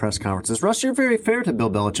hate the press conferences. Russ, you're very fair to Bill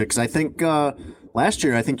Belichick, because I think last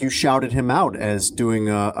year, I think you shouted him out as doing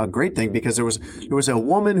a great thing, because there was a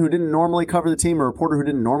woman who didn't normally cover the team, a reporter who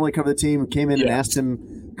didn't normally cover the team, came in and asked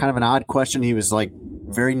him kind of an odd question. He was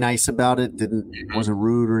very nice about it, wasn't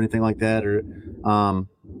rude or anything like that.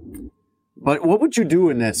 But what would you do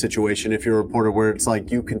in that situation if you're a reporter where it's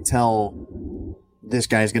you can tell this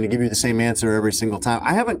guy's going to give you the same answer every single time?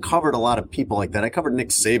 I haven't covered a lot of people like that. I covered Nick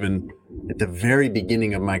Saban at the very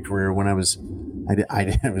beginning of my career when I was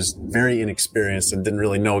very inexperienced and didn't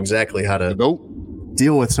really know exactly how to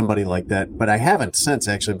deal with somebody like that. But I haven't since.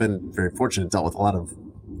 Actually been very fortunate, dealt with a lot of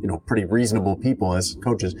pretty reasonable people as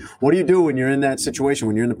coaches. What do you do when you're in that situation,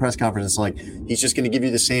 when you're in the press conference? It's he's just going to give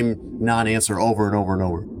you the same non-answer over and over and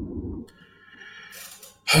over.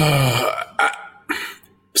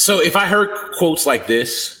 So if I heard quotes like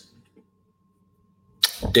this,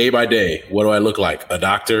 day by day, what do I look like? A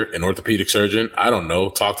doctor, an orthopedic surgeon? I don't know.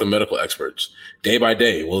 Talk to medical experts. Day by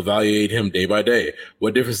day, we'll evaluate him day by day.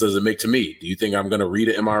 What difference does it make to me? Do you think I'm going to read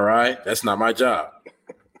an MRI? That's not my job.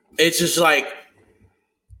 It's just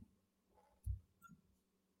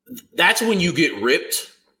that's when you get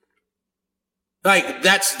ripped.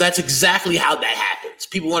 That's exactly how that happens.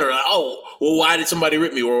 People wonder, oh, well, why did somebody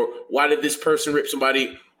rip me? Or why did this person rip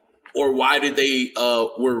somebody? Or why did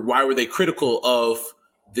why were they critical of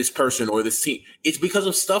this person or this team? It's because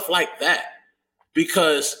of stuff like that.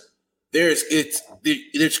 Because there's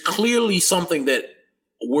clearly something that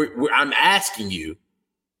I'm asking you.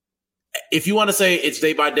 If you want to say it's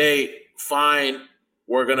day by day, fine.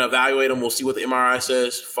 We're going to evaluate them. We'll see what the MRI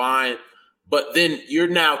says. Fine. But then you're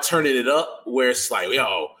now turning it up where it's like,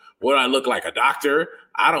 yo, what do I look like, a doctor?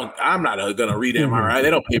 I'm not gonna read MRI. They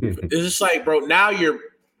don't pay me for it. It's just like, bro, now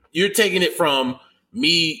you're taking it from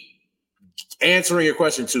me answering your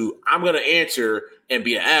question to I'm gonna answer and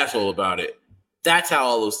be an asshole about it. That's how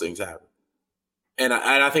all those things happen. And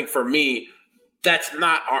I think for me, that's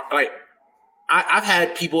not like I've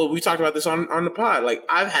had people, we talked about this on the pod. Like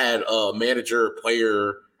I've had a manager,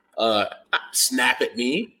 player snap at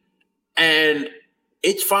me, and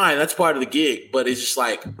it's fine. That's part of the gig. But it's just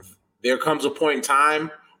like there comes a point in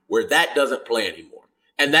time where that doesn't play anymore.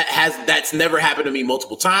 And that's never happened to me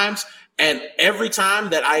multiple times. And every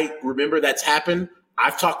time that I remember that's happened,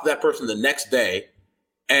 I've talked to that person the next day,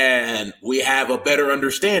 and we have a better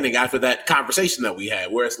understanding after that conversation that we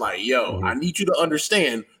had, where it's like, yo, I need you to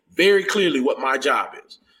understand very clearly what my job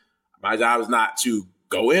is. My job is not to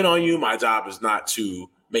go in on you. My job is not to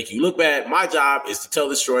make you look bad. My job is to tell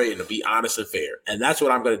the story and to be honest and fair. And that's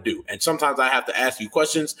what I'm going to do. And sometimes I have to ask you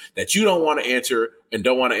questions that you don't want to answer and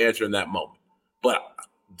don't want to answer in that moment. But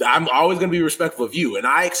I'm always going to be respectful of you, and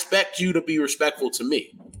I expect you to be respectful to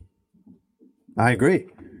me. I agree.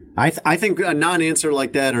 I think a non-answer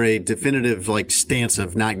like that, or a definitive like stance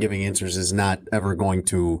of not giving answers, is not ever going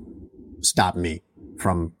to stop me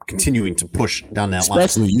from continuing to push down that line.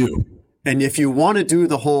 Especially you. And if you want to do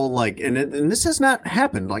the whole like, and this has not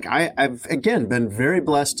happened. Like I've again been very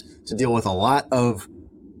blessed to deal with a lot of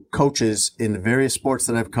coaches in the various sports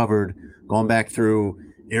that I've covered, going back through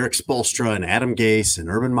Eric Spoelstra and Adam Gase and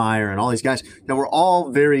Urban Meyer and all these guys that were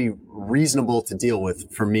all very reasonable to deal with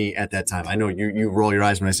for me at that time. I know you roll your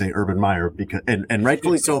eyes when I say Urban Meyer, because and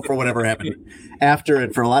rightfully so for whatever happened after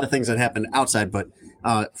and for a lot of things that happened outside, but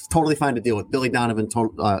totally fine to deal with. Billy Donovan,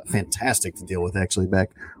 fantastic to deal with actually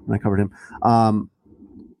back when I covered him.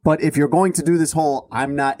 But if you're going to do this whole,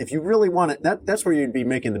 if you really want it, that's where you'd be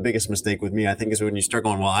making the biggest mistake with me, I think, is when you start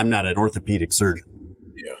going, well, I'm not an orthopedic surgeon.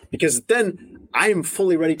 Yeah. Because then I am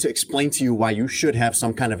fully ready to explain to you why you should have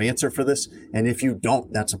some kind of answer for this. And if you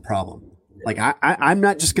don't, that's a problem. Like, I'm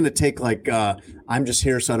not just going to take like, I'm just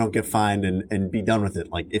here so I don't get fined and be done with it.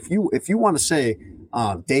 Like, if you want to say,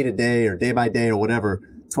 day to day or day by day or whatever,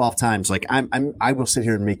 12 times, like I will sit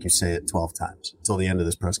here and make you say it 12 times until the end of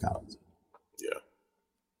this press conference. Yeah.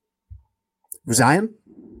 Zion?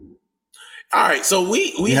 All right. So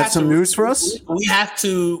we have some news for us? We have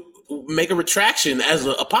to make a retraction as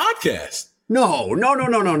a podcast. No.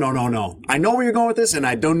 I know where you're going with this, and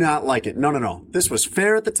I do not like it. No. This was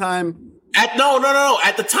fair at the time. No.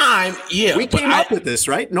 At the time, yeah. We came up with this,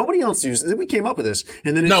 right? Nobody else used it. We came up with this,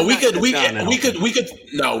 and then we could.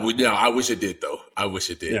 No, I wish it did, though. I wish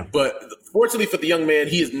it did. Yeah. But fortunately for the young man,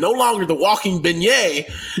 he is no longer the walking beignet.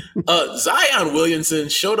 Zion Williamson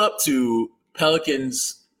showed up to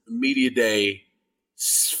Pelicans media day,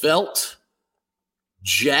 svelte,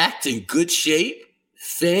 jacked, in good shape,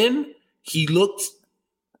 thin. He looked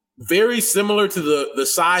very similar to the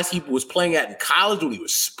size he was playing at in college when he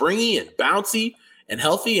was springy and bouncy and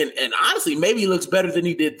healthy. And honestly, maybe he looks better than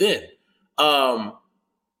he did then.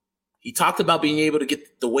 He talked about being able to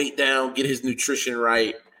get the weight down, get his nutrition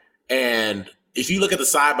right. And if you look at the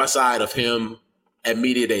side-by-side of him at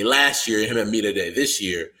Media Day last year and him at Media Day this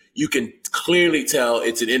year, you can clearly tell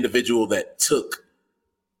it's an individual that took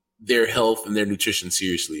their health and their nutrition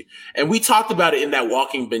seriously. And we talked about it in that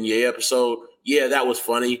Walking Beignet episode. Yeah, that was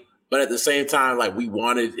funny. But at the same time, like, we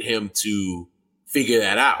wanted him to figure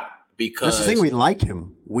that out, because that's the thing. We like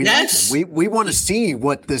him. We want to see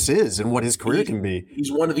what this is and what his career can be.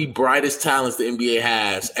 He's one of the brightest talents the NBA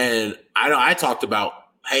has. And I know I talked about,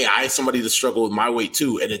 hey, I had somebody to struggle with my weight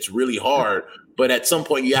too, and it's really hard. But at some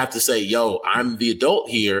point you have to say, yo, I'm the adult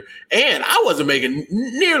here. And I wasn't making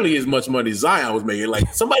nearly as much money as Zion was making.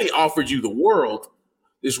 Like, somebody offered you the world,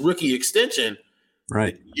 this rookie extension.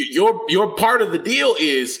 Right. Your part of the deal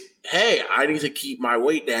is, hey, I need to keep my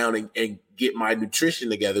weight down and get my nutrition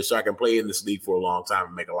together so I can play in this league for a long time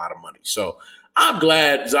and make a lot of money. So I'm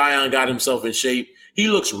glad Zion got himself in shape. He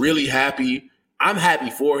looks really happy. I'm happy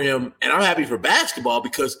for him, and I'm happy for basketball,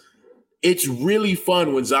 because it's really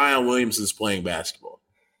fun when Zion Williamson's playing basketball.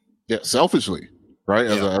 Yeah, selfishly, right?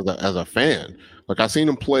 As a fan, like, I seen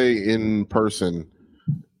him play in person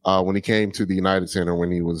when he came to the United Center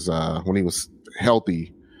when he was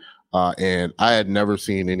healthy, and I had never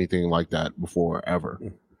seen anything like that before ever.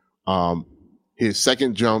 His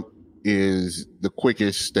second jump is the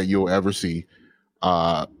quickest that you'll ever see.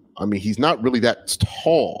 I mean, he's not really that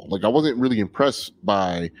tall. Like, I wasn't really impressed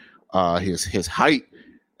by his height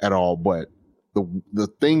at all, but the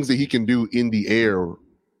things that he can do in the air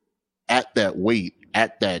at that weight,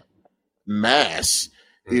 at that mass,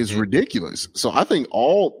 is ridiculous. So I think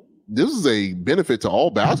all this is a benefit to all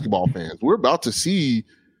basketball fans. We're about to see,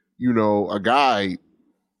 a guy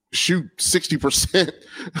shoot 60%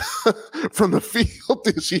 from the field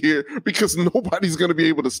this year because nobody's going to be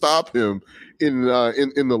able to stop him in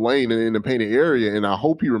the lane and in the painted area. And I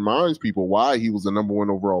hope he reminds people why he was the number 1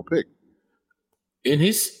 overall pick. In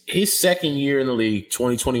his second year in the league,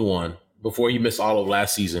 2021, before he missed all of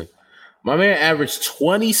last season, my man averaged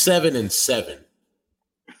 27 and 7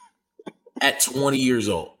 at 20 years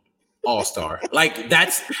old. All-star. Like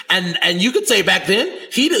that's and you could say back then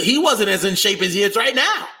he wasn't as in shape as he is right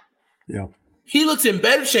now. Yeah. He looks in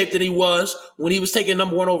better shape than he was when he was taking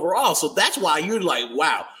number 1 overall. So that's why you're like,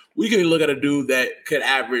 wow, we can look at a dude that could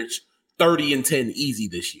average 30 and 10 easy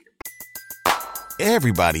this year.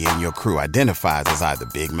 Everybody in your crew identifies as either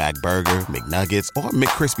Big Mac Burger, McNuggets, or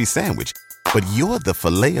McCrispy Sandwich. But you're the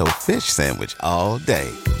Filet-O-Fish Sandwich all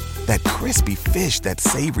day. That crispy fish, that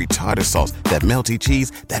savory tartar sauce, that melty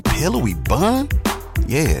cheese, that pillowy bun.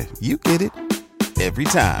 Yeah, you get it. Every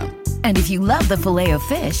time. And if you love the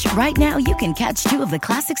Filet-O-Fish, right now you can catch 2 of the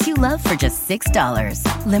classics you love for just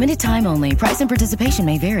 $6. Limited time only. Price and participation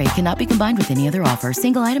may vary. Cannot be combined with any other offer.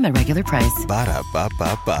 Single item at regular price.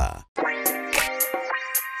 Ba-da-ba-ba-ba.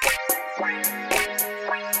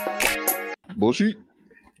 Bullshit?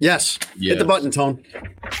 Yes. Hit the button, Tone.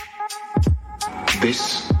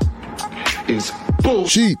 This is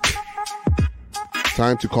bullshit.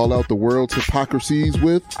 Time to call out the world's hypocrisies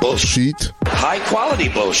with bullshit. High quality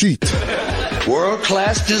bullshit. World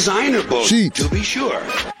class designer bullshit. To be sure.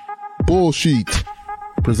 Bullshit.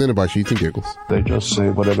 Presented by Sheets and Giggles. They just say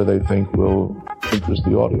whatever they think will interest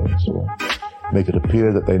the audience or make it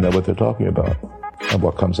appear that they know what they're talking about. And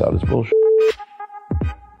what comes out is bullshit.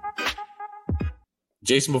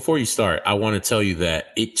 Jason, before you start, I want to tell you that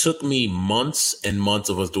it took me months and months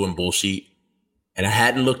of us doing bullshit. And I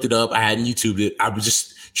hadn't looked it up. I hadn't YouTubed it. I was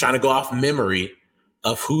just trying to go off memory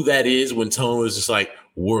of who that is when Tone was just like,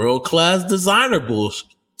 world-class designer bullshit,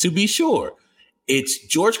 to be sure. It's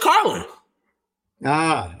George Carlin.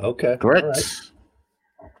 Ah, okay. Correct. Right.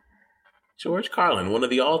 George Carlin, one of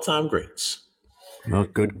the all-time greats. Well,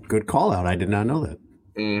 good call out. I did not know that.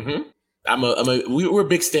 Mm-hmm. We're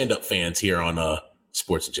big stand-up fans here on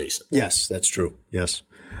Sports Adjacent. Yes, that's true. Yes.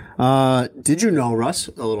 Did you know, Russ,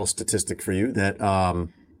 a little statistic for you, that I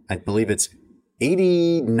believe it's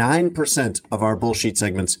 89% of our bullshit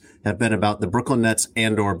segments have been about the Brooklyn Nets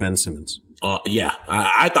and or Ben Simmons. Yeah,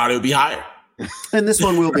 I thought it would be higher. And this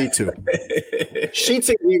one will be too. Sheets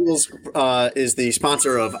and Giggles is the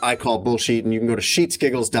sponsor of I Call Bullshit, and you can go to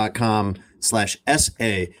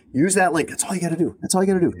sheetsgiggles.com/SA. Use that link. That's all you got to do. That's all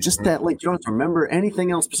you got to do. Just that link. You don't have to remember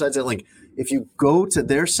anything else besides that link. If you go to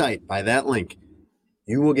their site by that link,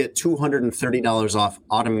 you will get $230 off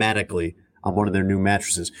automatically on one of their new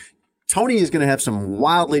mattresses. Tony is going to have some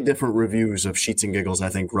wildly different reviews of Sheets and Giggles, I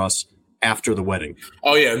think, Russ, after the wedding.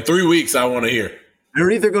 Oh, yeah. In 3 weeks, I want to hear.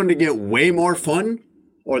 They're either going to get way more fun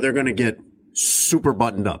or they're going to get super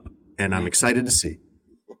buttoned up. And I'm excited to see.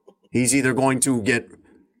 He's either going to get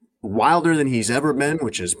wilder than he's ever been,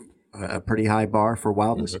 which is a pretty high bar for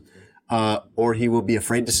wildness, or he will be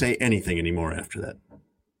afraid to say anything anymore after that.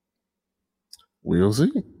 We'll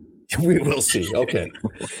see. We will see. Okay.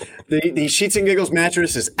 The Sheets and Giggles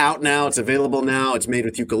mattress is out now. It's available now. It's made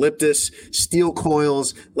with eucalyptus, steel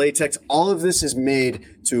coils, latex. All of this is made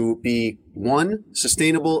to be 1,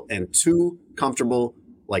 sustainable, and 2, comfortable,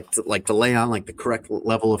 like to lay on, like the correct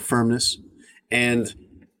level of firmness, and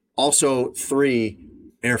also 3,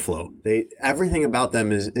 airflow. Everything about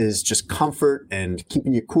them is just comfort and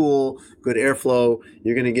keeping you cool, good airflow.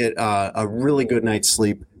 You're going to get a really good night's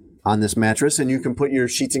sleep on this mattress, and you can put your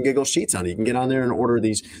Sheets and Giggles sheets on it. You can get on there and order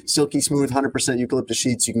these silky smooth 100% eucalyptus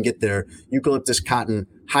sheets. You can get their eucalyptus cotton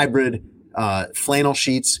hybrid flannel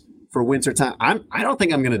sheets for winter time. I don't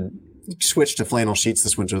think I'm going to switch to flannel sheets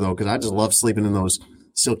this winter though, because I just love sleeping in those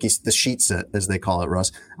the sheet set, as they call it,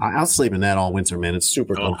 Russ. I'll sleep in that all winter, man. It's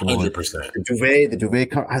super comfortable. 100%. The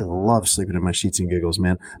duvet cover. I love sleeping in my Sheets and Giggles,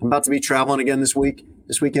 man. I'm about to be traveling again this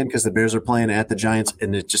weekend because the Bears are playing at the Giants,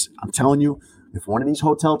 and I'm telling you, if one of these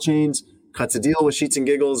hotel chains cuts a deal with Sheets and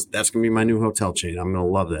Giggles, that's going to be my new hotel chain. I'm going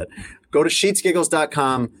to love that. Go to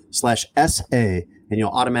sheetsgiggles.com/SA, and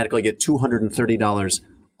you'll automatically get $230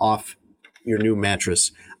 off your new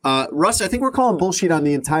mattress. Russ, I think we're calling bullshit on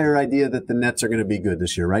the entire idea that the Nets are going to be good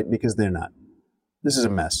this year, right? Because they're not. This is a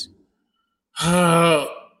mess.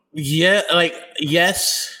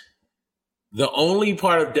 Yes. The only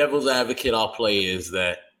part of devil's advocate I'll play is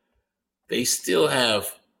that they still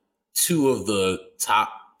have 2 of the top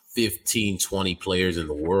 15, 20 players in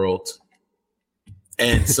the world.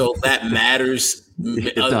 And so that matters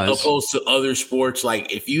opposed to other sports.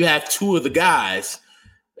 Like if you have two of the guys,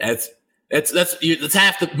 that's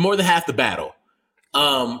more than half the battle.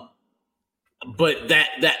 But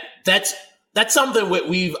that's something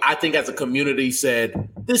we've, I think, as a community said,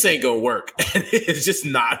 this ain't gonna work. It's just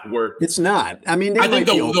not work. It's not. I mean, I think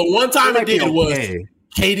the one time it did was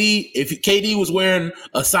KD. If KD was wearing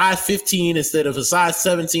a size 15 instead of a size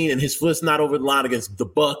 17, and his foot's not over the line against the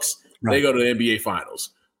Bucks, they go to the NBA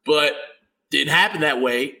Finals. But didn't happen that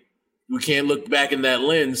way. We can't look back in that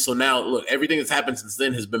lens. So now, look, everything that's happened since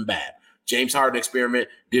then has been bad. James Harden experiment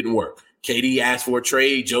didn't work. KD asked for a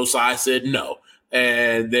trade. Joe Tsai said no.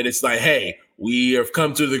 And then it's like, hey, we have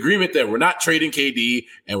come to the agreement that we're not trading KD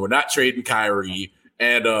and we're not trading Kyrie.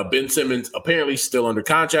 And Ben Simmons apparently still under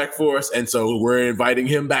contract for us. And so we're inviting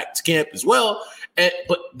him back to camp as well.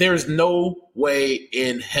 But there's no way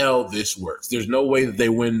in hell this works. There's no way that they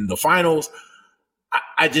win the finals.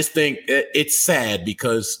 I just think it's sad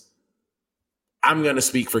because I'm going to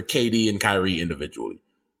speak for KD and Kyrie individually.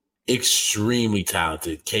 Extremely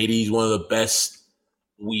talented. KD's one of the best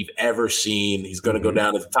we've ever seen. He's going to go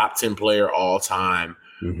down as a top 10 player all time.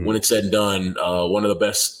 When it's said and done, one of the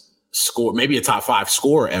best score, maybe a top 5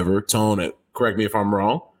 scorer ever. Tone, correct me if I'm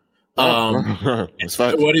wrong. What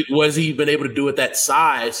has he been able to do at that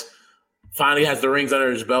size? Finally has the rings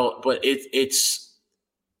under his belt, but it's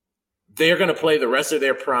they're going to play the rest of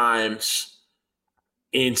their primes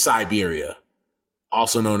in Siberia,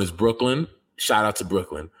 also known as Brooklyn. Shout out to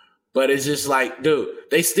Brooklyn. But it's just like, dude,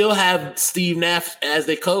 they still have Steve Nash as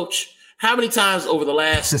their coach. How many times over the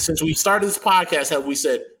last, since we started this podcast, have we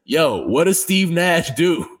said, yo, what does Steve Nash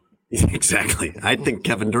do? Exactly. I think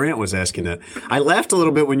Kevin Durant was asking that. I laughed a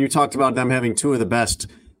little bit when you talked about them having two of the best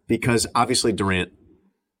because obviously Durant,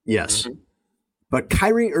 yes. But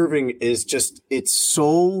Kyrie Irving is just, it's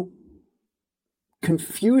so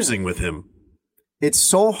confusing with him. It's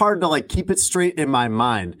so hard to like keep it straight in my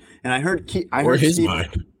mind. And I heard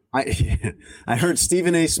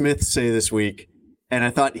Stephen A. Smith say this week, and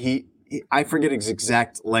I thought I forget his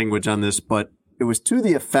exact language on this, but it was to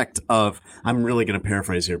the effect of, I'm really going to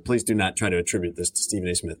paraphrase here. Please do not try to attribute this to Stephen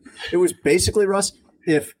A. Smith. It was basically, Russ,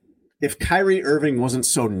 if Kyrie Irving wasn't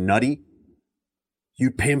so nutty,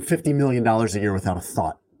 you'd pay him $50 million a year without a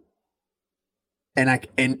thought.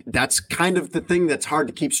 And that's kind of the thing that's hard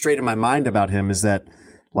to keep straight in my mind about him is that,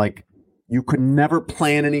 like, you could never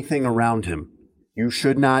plan anything around him. You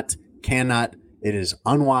should not, cannot. It is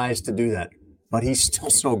unwise to do that. But he's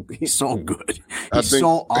still he's so good. He's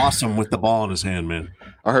so awesome with the ball in his hand, man.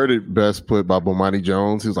 I heard it best put by Bomani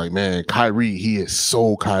Jones. He was like, man, Kyrie, he is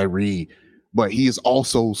so Kyrie, but he is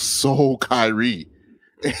also so Kyrie.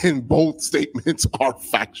 And both statements are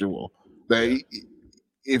factual. And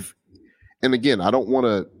again, I don't want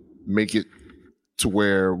to make it to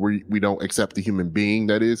where we don't accept the human being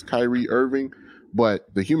that is Kyrie Irving, but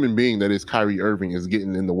the human being that is Kyrie Irving is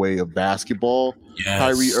getting in the way of basketball. Yes.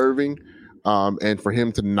 Kyrie Irving. And for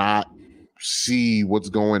him to not see what's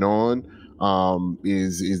going on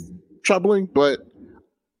is troubling. But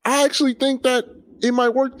I actually think that it might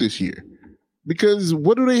work this year because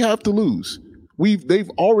what do they have to lose? They've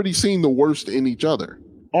already seen the worst in each other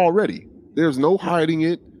already. There's no hiding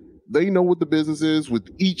it. They know what the business is with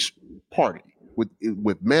each party,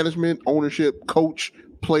 with management, ownership, coach,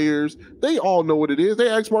 players. They all know what it is. They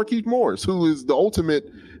asked Marquise Morris, who is the ultimate,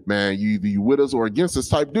 man, you either you with us or against us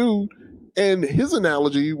type dude. And his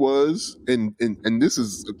analogy was, and this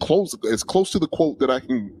is as close to the quote that I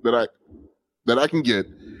can get,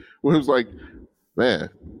 where it was like, man,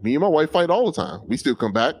 me and my wife fight all the time. We still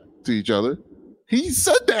come back to each other. He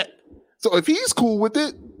said that. So if he's cool with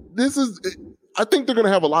it, I think they're going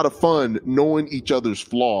to have a lot of fun knowing each other's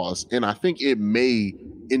flaws. And I think it may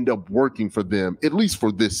end up working for them, at least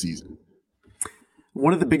for this season.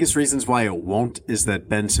 One of the biggest reasons why it won't is that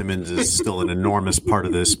Ben Simmons is still an enormous part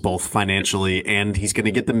of this, both financially and he's going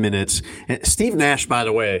to get the minutes. And Steve Nash, by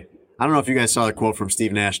the way, I don't know if you guys saw the quote from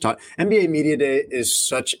Steve Nash. NBA Media Day is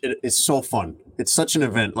so fun. It's such an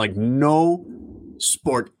event. Like no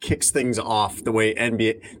sport kicks things off the way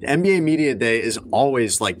NBA Media Day is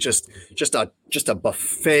always like just a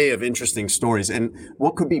buffet of interesting stories. And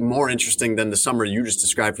what could be more interesting than the summer you just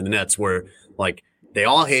described for the Nets, where like they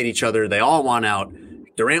all hate each other, they all want out.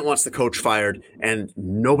 Durant wants the coach fired, and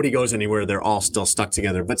nobody goes anywhere. They're all still stuck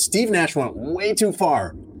together. But Steve Nash went way too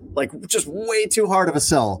far, like just way too hard of a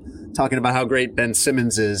sell, talking about how great Ben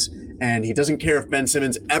Simmons is. And he doesn't care if Ben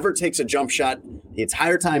Simmons ever takes a jump shot the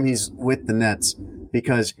entire time he's with the Nets,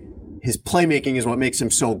 because his playmaking is what makes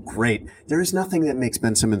him so great. There is nothing that makes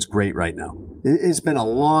Ben Simmons great right now. It's been a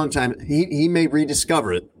long time. He may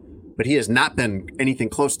rediscover it, but he has not been anything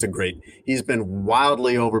close to great. He's been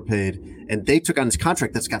wildly overpaid, and they took on this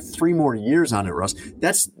contract that's got 3 more years on it, Russ.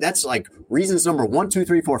 That's like reasons number 1, 2,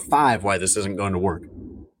 3, 4, 5 why this isn't going to work.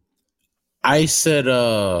 I said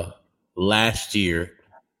last year,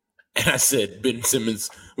 and I said Ben Simmons,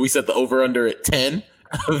 we set the over-under at 10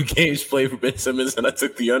 of games played for Ben Simmons, and I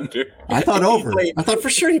took the under. I thought over. I thought for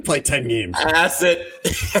sure he played 10 games. I said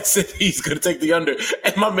he's going to take the under,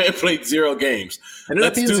 and my man played 0 games. Ended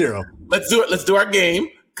up being 0. Let's do it. Let's do our game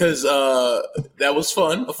because that was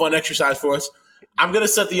fun, a fun exercise for us. I'm going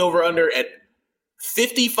to set the over-under at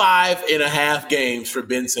 55.5 games for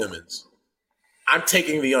Ben Simmons. I'm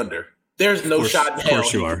taking the under. There's no shot in hell. Of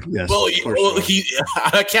course you are. Yes. Well,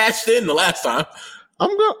 I cashed in the last time.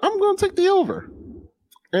 I'm going to take the over.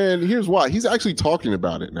 And here's why. He's actually talking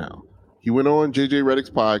about it now. He went on JJ Redick's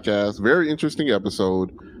podcast, very interesting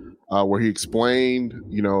episode, where he explained,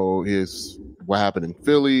 what happened in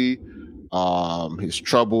Philly, his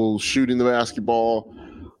troubles shooting the basketball.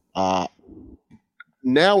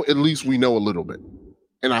 Now at least we know a little bit.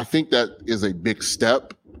 And I think that is a big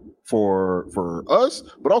step for us,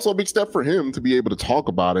 but also a big step for him to be able to talk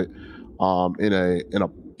about it in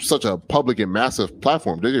such a public and massive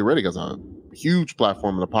platform. JJ Redick has a huge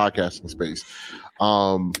platform in the podcasting space.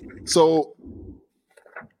 So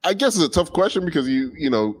I guess it's a tough question because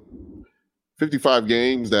 55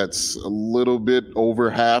 games, that's a little bit over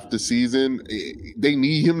half the season. They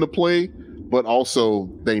need him to play, but also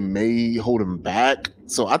they may hold him back.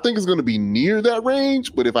 So I think it's going to be near that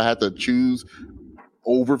range, but if I had to choose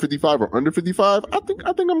over 55 or under 55, I think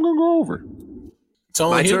I'm going to go over.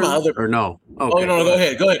 Tony, here's my other. Or no? Okay. Oh no, go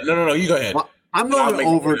ahead. No, you go ahead. Well, I'm going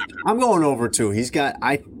over. I'm going over too. He's got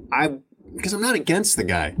because I'm not against the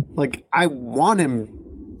guy. Like, I want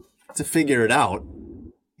him to figure it out.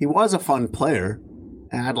 He was a fun player,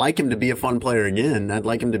 and I'd like him to be a fun player again. I'd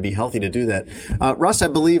like him to be healthy to do that. Russ, I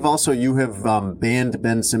believe also you have banned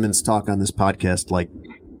Ben Simmons talk on this podcast. Like,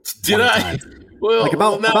 did I? Well, like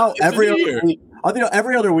about every other week.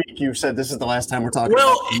 Every other week you said this is the last time we're talking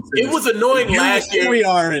about Ben Simmons. It was annoying last year. Here we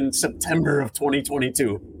are in September of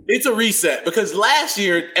 2022. It's a reset because last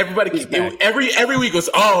year every week was,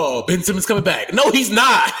 oh, Ben Simmons coming back. No, he's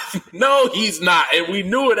not. No, he's not. And we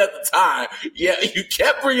knew it at the time. Yeah, you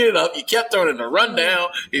kept bringing it up. You kept throwing the rundown,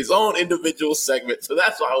 his own individual segment. So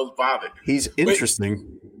that's why I was bothered. He's interesting.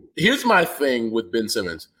 But here's my thing with Ben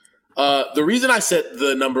Simmons. The reason I set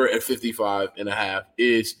the number at 55.5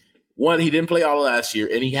 is, one, he didn't play all of last year,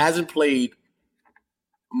 and he hasn't played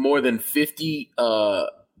more than 59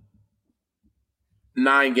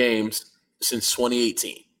 games since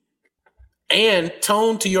 2018. And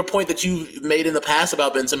Tone, to your point that you made in the past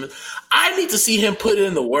about Ben Simmons, I need to see him put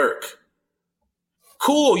in the work.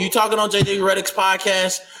 Cool, you talking on JJ Redick's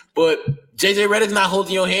podcast, but JJ Redick's not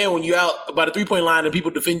holding your hand when you're out by the 3-point line and people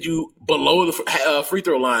defend you below the free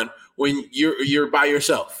throw line when you're by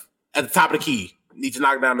yourself at the top of the key. Need to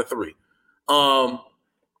knock down the 3. And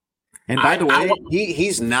by the way,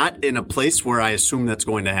 he's not in a place where I assume that's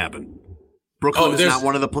going to happen. Brooklyn is not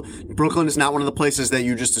one of the places that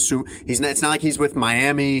you just assume he's not. It's not like he's with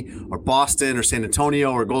Miami or Boston or San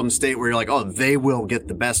Antonio or Golden State where you're like, oh, they will get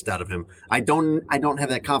the best out of him. I don't have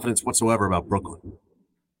that confidence whatsoever about Brooklyn.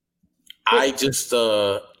 I just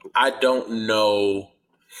I don't know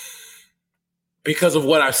because of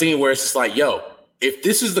what I've seen where it's just like, yo, if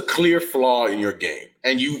this is the clear flaw in your game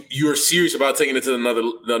and you're serious about taking it to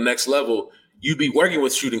the next level, you'd be working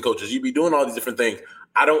with shooting coaches. You'd be doing all these different things.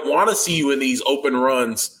 I don't want to see you in these open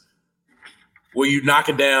runs where you're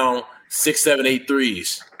knocking down 6, 7, 8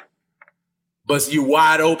 threes, but you're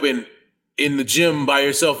wide open in the gym by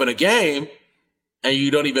yourself in a game and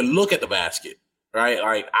you don't even look at the basket, right?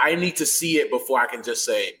 Like, I need to see it before I can just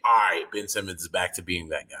say, all right, Ben Simmons is back to being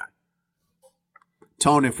that guy.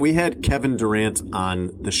 Tone, if we had Kevin Durant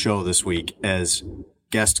on the show this week as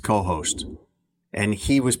guest co-host, and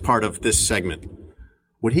he was part of this segment,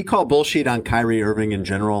 would he call bullshit on Kyrie Irving in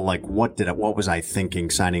general? Like, what was I thinking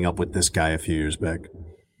signing up with this guy a few years back?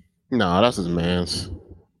 No, that's his man's.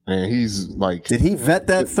 And he's like... Did he vet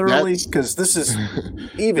that thoroughly? Because this is...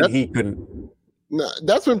 even he couldn't... No,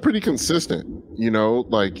 that's been pretty consistent,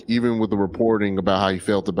 like even with the reporting about how he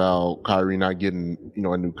felt about Kyrie not getting,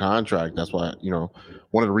 a new contract. That's why,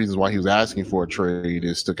 one of the reasons why he was asking for a trade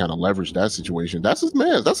is to kind of leverage that situation. That's his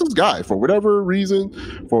man. That's his guy for whatever reason,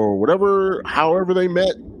 however they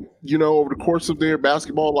met, over the course of their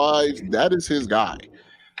basketball lives. That is his guy.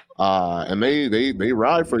 And they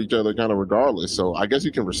ride for each other kind of regardless. So I guess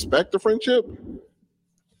you can respect the friendship.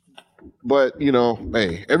 But,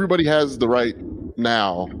 hey, everybody has the right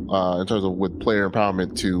now in terms of with player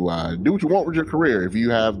empowerment to do what you want with your career if you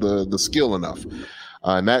have the skill enough.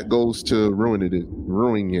 And that goes to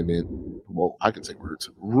ruining it. Well, I can say words.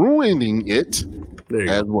 Ruining it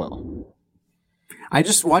as well. I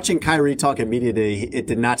just watching Kyrie talk at Media Day, it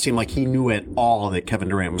did not seem like he knew at all that Kevin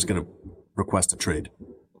Durant was going to request a trade.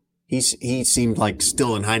 He seemed like,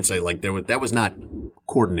 still in hindsight, like that was not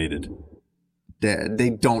coordinated. They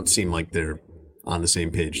don't seem like they're on the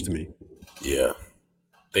same page to me. Yeah.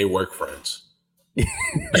 They work friends.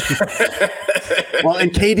 Well,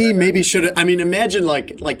 and KD maybe should have. I mean, imagine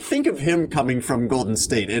like think of him coming from Golden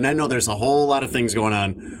State, and I know there's a whole lot of things going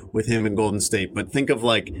on with him in Golden State, but think of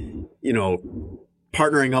like, you know,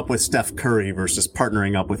 partnering up with Steph Curry versus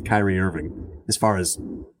partnering up with Kyrie Irving, as far as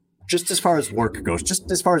work goes, just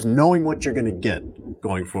as far as knowing what you're going to get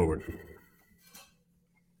going forward.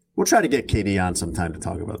 We'll try to get KD on sometime to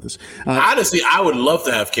talk about this. Honestly, I would love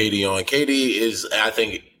to have KD on. KD is, I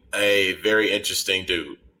think, a very interesting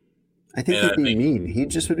dude. I think he'd be mean. He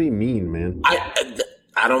just would be mean, man.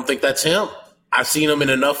 I don't think that's him. I've seen him in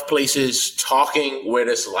enough places talking where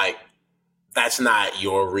it's like, that's not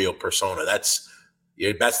your real persona. That's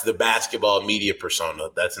the basketball media persona.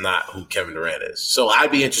 That's not who Kevin Durant is. So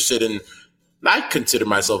I'd be interested in, I consider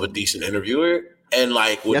myself a decent interviewer and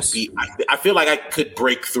I feel like I could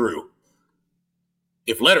break through.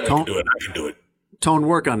 If Letterman can do it, I can do it. Tone,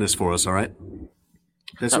 work on this for us, all right?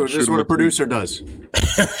 This is what a producer does.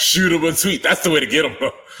 Shoot him a tweet. That's the way to get him,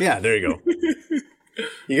 bro. Yeah, there you go.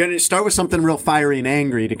 You're going to start with something real fiery and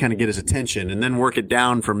angry to kind of get his attention, and then work it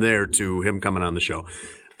down from there to him coming on the show.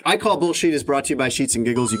 I Call Bullshit is brought to you by Sheets and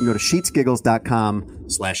Giggles. You can go to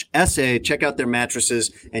sheetsgiggles.com/SA, check out their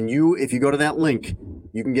mattresses, and if you go to that link,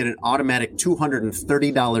 you can get an automatic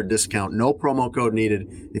 $230 discount. No promo code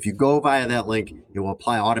needed. If you go via that link, it will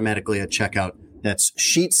apply automatically at checkout. That's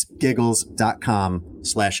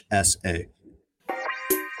sheetsgiggles.com/SA.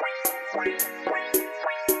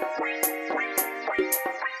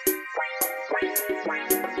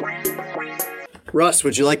 Russ,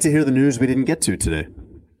 would you like to hear the news we didn't get to today?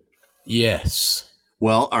 Yes.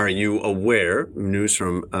 Well, are you aware, news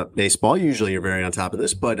from baseball, usually you're very on top of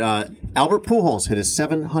this, but Albert Pujols hit his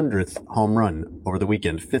 700th home run over the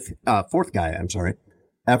weekend, fourth guy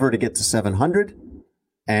ever to get to 700,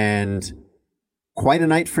 and quite a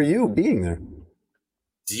night for you being there.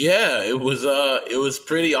 Yeah, it was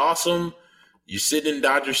pretty awesome. You're sitting in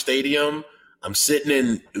Dodger Stadium. I'm sitting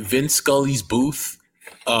in Vince Scully's booth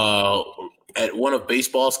at one of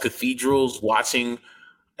baseball's cathedrals watching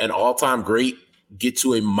an all-time great get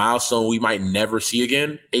to a milestone we might never see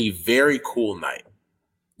again. A very cool night.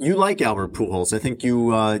 You like Albert Pujols. I think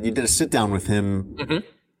you did a sit-down with him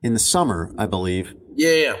in the summer, I believe.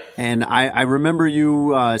 Yeah. And I remember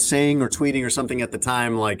you saying or tweeting or something at the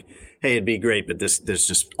time like, hey, it'd be great, but there's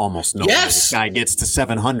just almost no way this guy gets to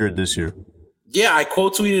 700 this year. Yeah, I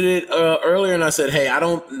quote tweeted it earlier, and I said, hey, I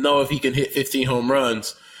don't know if he can hit 15 home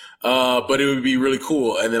runs, but it would be really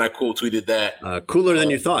cool. And then I quote tweeted that. Cooler than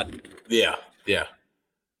you thought. Yeah.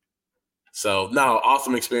 So, no,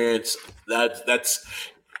 awesome experience. That's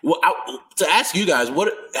well. To ask you guys,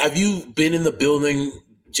 what have you been in the building,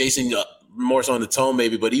 Jason? More so on the Tone,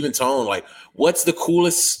 maybe, but even Tone. Like, what's the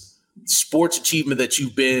coolest sports achievement that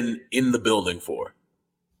you've been in the building for?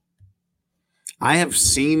 I have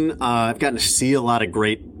seen. I've gotten to see a lot of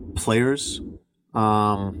great players.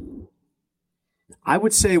 I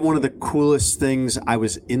would say one of the coolest things I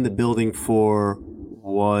was in the building for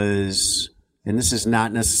was, and this is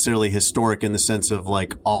not necessarily historic in the sense of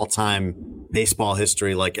like all-time baseball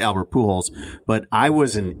history like Albert Pujols, but I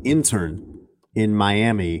was an intern in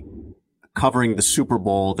Miami covering the Super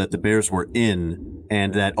Bowl that the Bears were in,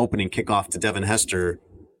 and that opening kickoff to Devin Hester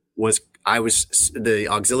the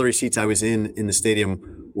auxiliary seats I was in the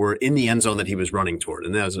stadium were in the end zone that he was running toward,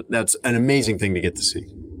 and that's an amazing thing to get to see.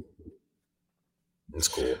 That's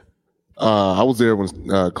cool. I was there when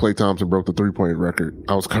Klay Thompson broke the 3-point record.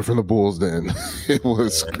 I was covering the Bulls then. It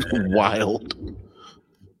was wild.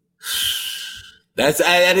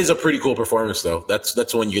 That is a pretty cool performance, though.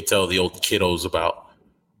 That's one you could tell the old kiddos about.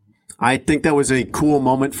 I think that was a cool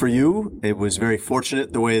moment for you. It was very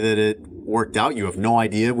fortunate the way that it worked out. You have no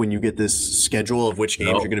idea when you get this schedule of which games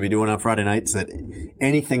you're going to be doing on Friday nights that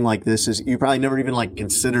anything like this is. You probably never even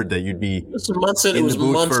considered that you'd be. It was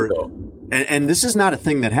months ago. And this is not a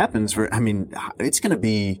thing that happens for. I mean, it's going to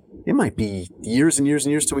be. It might be years and years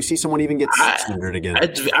and years till we see someone even get 600 again. I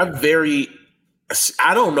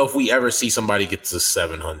don't know if we ever see somebody get to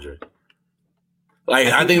 700.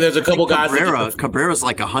 I think there's a couple guys. Cabrera's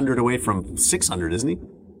like 100 away from 600, isn't he?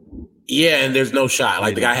 Yeah, and there's no shot.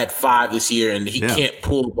 The guy had 5 this year, and he can't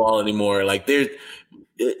pull the ball anymore.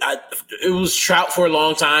 it was Trout for a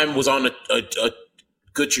long time, was on a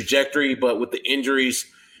good trajectory, but with the injuries,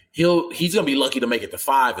 he's gonna be lucky to make it to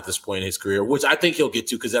 5 at this point in his career, which I think he'll get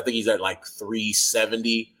to because I think he's at like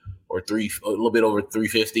 370 or a little bit over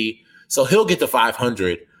 350. So he'll get to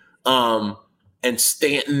 500. And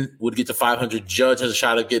Stanton would get to 500. Judge has a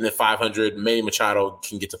shot of getting to 500. Manny Machado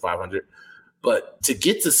can get to 500. But to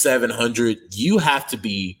get to 700, you have to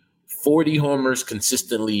be 40 homers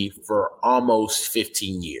consistently for almost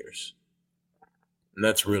 15 years. And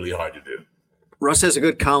that's really hard to do. Russ has a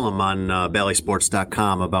good column on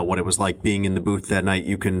BallySports.com about what it was like being in the booth that night.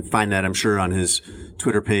 You can find that, I'm sure, on his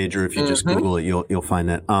Twitter page, or if you just Google it, you'll find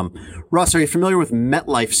that. Russ, are you familiar with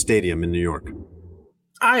MetLife Stadium in New York?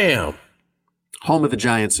 I am. Home of the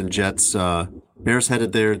Giants and Jets. Bears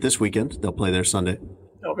headed there this weekend. They'll play there Sunday.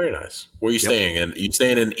 Oh, very nice. Where are you staying? And you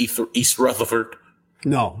staying in East Rutherford?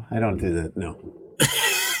 No, I don't do that. No.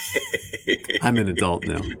 I'm an adult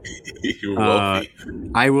now. You're wealthy.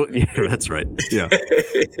 I will. Yeah, that's right. Yeah.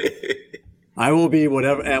 I will be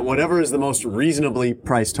whatever is the most reasonably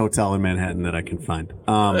priced hotel in Manhattan that I can find.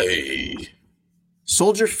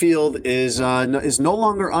 Soldier Field is no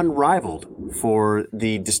longer unrivaled for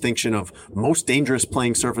the distinction of most dangerous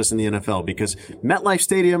playing surface in the NFL, because MetLife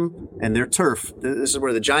Stadium and their turf, this is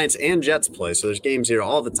where the Giants and Jets play, so there's games here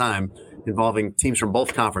all the time involving teams from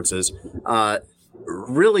both conferences,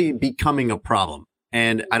 really becoming a problem.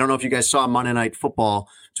 And I don't know if you guys saw Monday Night Football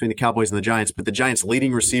between the Cowboys and the Giants, but the Giants'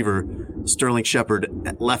 leading receiver, Sterling Shepard,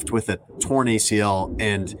 left with a torn ACL,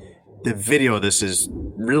 and the video of this is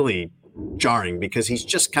really jarring because he's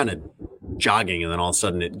just kind of jogging and then all of a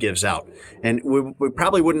sudden it gives out. And we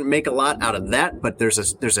probably wouldn't make a lot out of that, but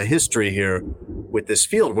there's a history here with this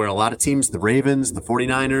field where a lot of teams, the Ravens, the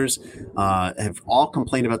 49ers, have all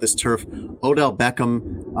complained about this turf. Odell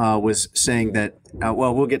Beckham was saying that,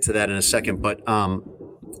 we'll get to that in a second, but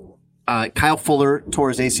Kyle Fuller tore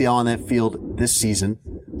his ACL on that field this season.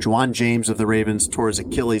 Juwan James of the Ravens tore his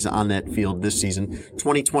Achilles on that field this season.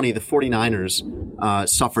 2020, the 49ers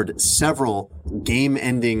suffered several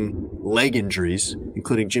game-ending leg injuries,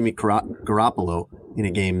 including Jimmy Garoppolo in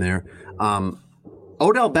a game there.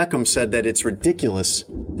 Odell Beckham said that it's ridiculous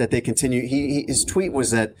that they continue. His tweet was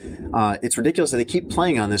that it's ridiculous that they keep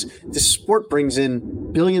playing on this. This sport brings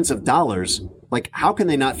in billions of dollars. Like, how can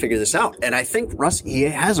they not figure this out? And I think Russ, he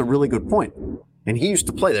has a really good point. And he used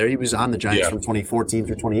to play there. He was on the Giants from 2014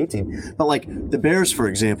 through 2018. But like the Bears, for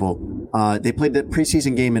example, they played the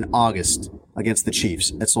preseason game in August against the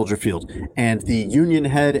Chiefs at Soldier Field. And the union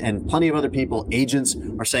head and plenty of other people, agents,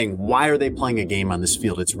 are saying, why are they playing a game on this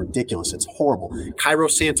field? It's ridiculous. It's horrible. Cairo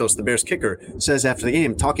Santos, the Bears kicker, says after the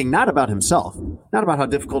game, talking not about himself, not about how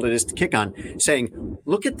difficult it is to kick on, saying,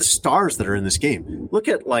 look at the stars that are in this game. Look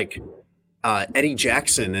at Eddie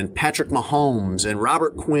Jackson and Patrick Mahomes and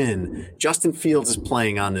Robert Quinn. Justin Fields is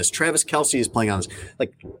playing on this. Travis Kelce is playing on this.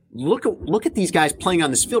 Like, look at these guys playing on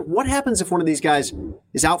this field. What happens if one of these guys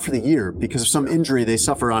is out for the year because of some injury they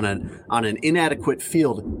suffer on an inadequate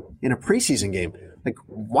field in a preseason game? Like,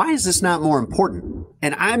 why is this not more important?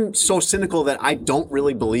 And I'm so cynical that I don't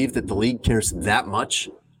really believe that the league cares that much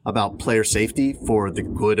about player safety for the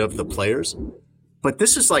good of the players. But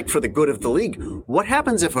this is like for the good of the league. What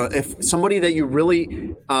happens if somebody that you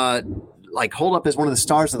really hold up as one of the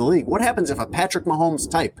stars of the league? What happens if a Patrick Mahomes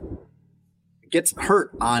type gets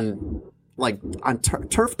hurt on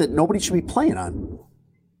turf that nobody should be playing on?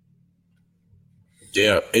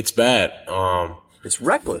 Yeah, it's bad. It's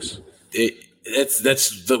reckless. That's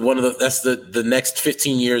the next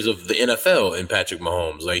 15 years of the NFL in Patrick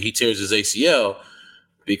Mahomes. Like, he tears his ACL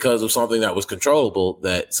because of something that was controllable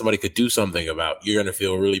that somebody could do something about. You're going to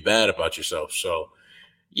feel really bad about yourself. So,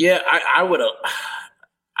 yeah, I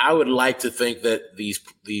would like to think that these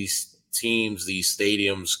teams, these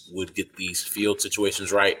stadiums would get these field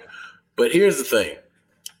situations right. But here's the thing.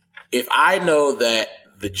 If I know that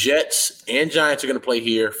the Jets and Giants are going to play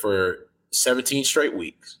here for 17 straight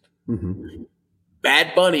weeks,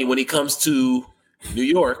 Bad Bunny, when he comes to New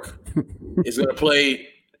York, is going to play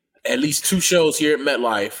at least 2 shows here at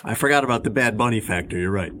MetLife. I forgot about the Bad Bunny factor.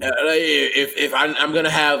 You're right. If I'm going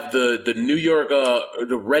to have the New York,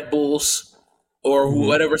 the Red Bulls or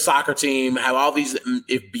whatever soccer team have all these,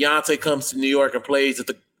 if Beyonce comes to New York and plays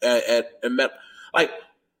at Met, like,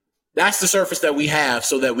 that's the surface that we have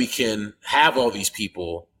so that we can have all these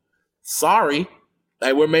people. Sorry,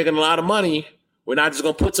 like, we're making a lot of money. We're not just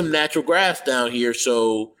going to put some natural grass down here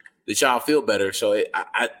so that y'all feel better. So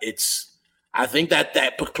I think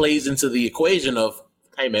that plays into the equation of,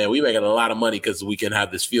 hey, man, we making a lot of money because we can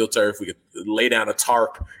have this field turf. We can lay down a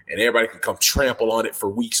tarp and everybody can come trample on it for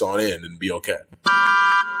weeks on end and be okay.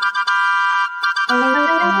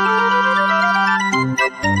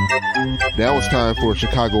 Now it's time for a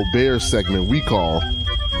Chicago Bears segment we call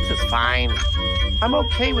This is fine. I'm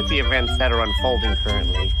okay with the events that are unfolding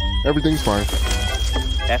currently. Everything's Fine.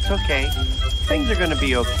 That's okay. Things are going to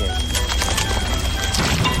be okay.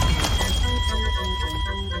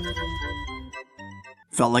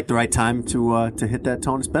 Felt like the right time to hit that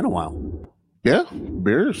tone. It's been a while. Yeah,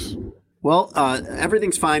 Bears. Well,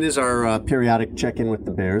 everything's fine is our periodic check-in with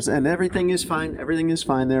the Bears, and everything is fine. Everything is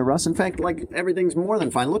fine there, Russ. In fact, like everything's more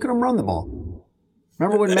than fine. Look at him run the ball.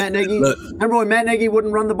 Remember when Matt Nagy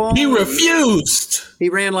wouldn't run the ball? He refused. He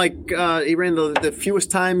ran the fewest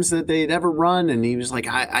times that they'd ever run, and he was like,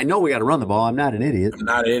 I know we got to run the ball. I'm not an idiot. I'm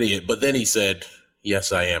not an idiot. But then he said,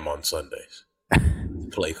 yes, I am on Sundays.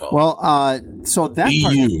 Play call. Well, so that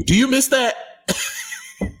part, do you miss that?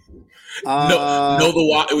 Know the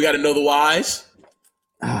why. We got to know the whys.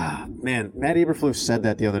 Man, Matt Eberflus said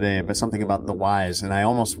that the other day, but something about the whys, and I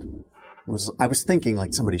was thinking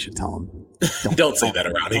like somebody should tell him. Don't say that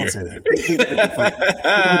around here. Don't say that. Think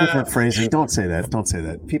of different phrasing. Don't say that. Don't say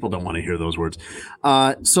that. People don't want to hear those words.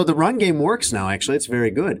 So the run game works now. Actually, it's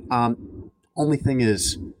very good. Only thing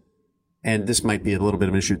is, and this might be a little bit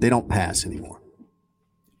of an issue, they don't pass anymore.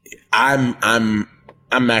 I'm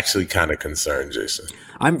actually kind of concerned, Jason.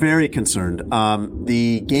 I'm very concerned.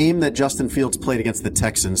 The game that Justin Fields played against the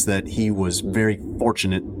Texans that he was very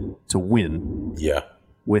fortunate to win. Yeah.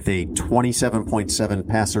 With a 27.7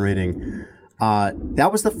 passer rating.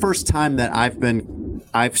 That was the first time that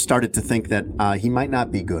I've started to think that he might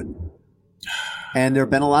not be good. And there have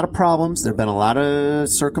been a lot of problems. There have been a lot of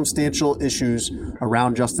circumstantial issues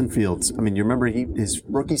around Justin Fields. I mean, you remember his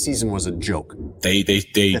rookie season was a joke. The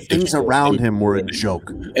things around him were a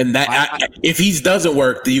joke. And if he doesn't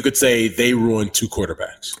work, then you could say they ruined two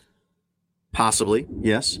quarterbacks. Possibly,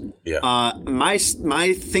 yes. Yeah. My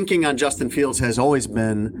thinking on Justin Fields has always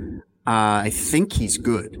been, I think he's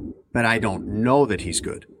good, but I don't know that he's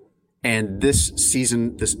good. And this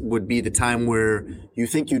season, this would be the time where you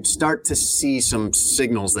think you'd start to see some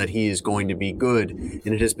signals that he is going to be good.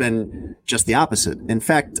 And it has been just the opposite. In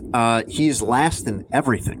fact, he's last in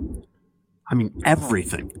everything. I mean,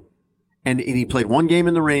 everything. And he played one game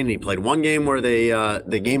in the rain. And he played one game where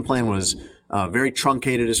the game plan was very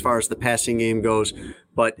truncated as far as the passing game goes.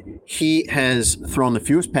 But he has thrown the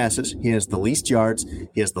fewest passes. He has the least yards.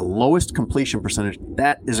 He has the lowest completion percentage.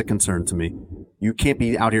 That is a concern to me. You can't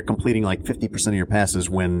be out here completing like 50% of your passes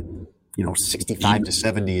when, 65 to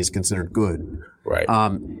 70 is considered good. Right.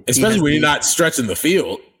 Especially when you're not stretching the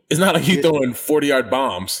field. It's not like you're throwing 40-yard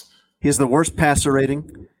bombs. He has the worst passer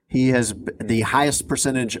rating. He has the highest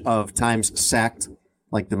percentage of times sacked,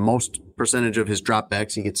 like the most percentage of his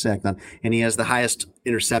dropbacks he gets sacked on. And he has the highest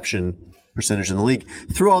interception percentage in the league.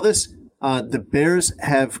 Through all this, the Bears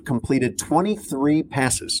have completed 23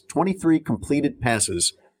 completed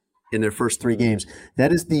passes in their first 3 games.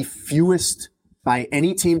 That is the fewest by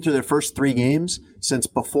any team through their first 3 games since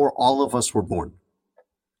before all of us were born.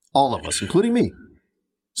 All of us, including me.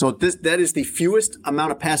 So that is the fewest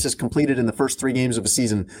amount of passes completed in the first 3 games of a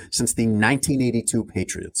season since the 1982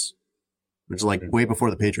 Patriots, which is like way before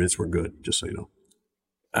the Patriots were good, just so you know.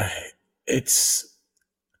 It's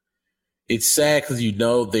sad because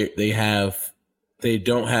they have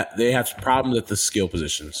problems at the skill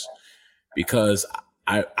positions because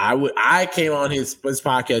I came on his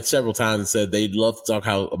podcast several times and said they'd love to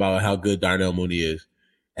talk about how good Darnell Mooney is,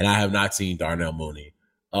 and I have not seen Darnell Mooney.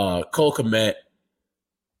 Cole Kmet,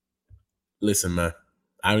 listen, man,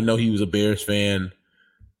 I know he was a Bears fan,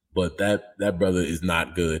 but that brother is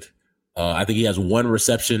not good. I think he has 1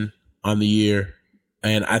 reception on the year,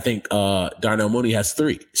 and I think Darnell Mooney has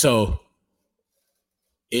 3. So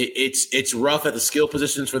it's rough at the skill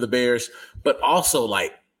positions for the Bears, but also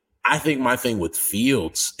like. I think my thing with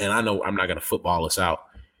Fields, and I know I'm not going to football this out,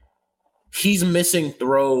 he's missing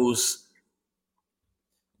throws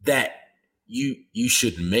that you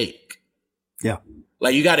should make. Yeah.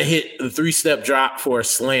 Like you got to hit the 3-step drop for a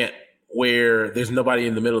slant where there's nobody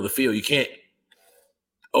in the middle of the field. You can't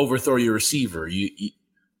overthrow your receiver.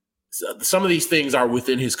 Some of these things are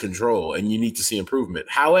within his control, and you need to see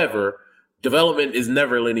improvement. However, development is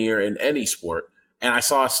never linear in any sport. And I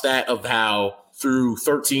saw a stat of how through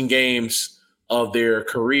 13 games of their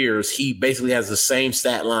careers, he basically has the same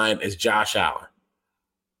stat line as Josh Allen.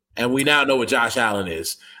 And we now know what Josh Allen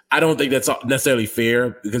is. I don't think that's necessarily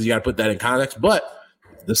fair because you got to put that in context, but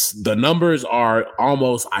the numbers are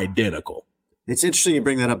almost identical. It's interesting you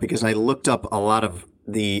bring that up because I looked up a lot of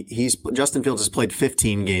Justin Fields has played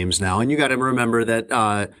 15 games now, and you got to remember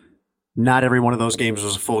that not every one of those games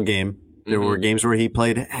was a full game. There were games where he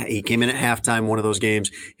came in at halftime, one of those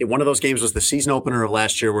games. One of those games was the season opener of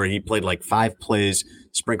last year where he played like 5 plays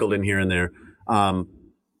sprinkled in here and there.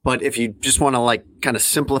 But if you just want to like kind of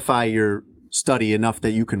simplify your study enough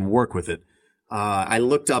that you can work with it, I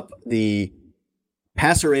looked up the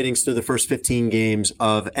passer ratings through the first 15 games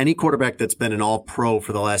of any quarterback that's been an all-pro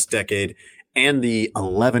for the last decade and the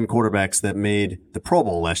 11 quarterbacks that made the Pro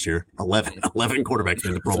Bowl last year. 11 quarterbacks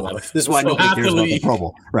made the Pro Bowl. This is why nobody cares about the Pro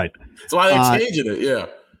Bowl. Right. That's why they're changing it, yeah.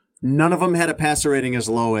 None of them had a passer rating as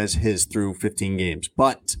low as his through 15 games,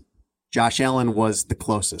 but Josh Allen was the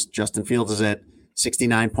closest. Justin Fields is at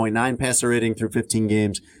 69.9 passer rating through 15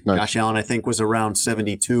 games. Nice. Josh Allen, I think, was around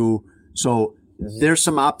 72. So there's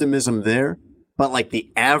some optimism there. But like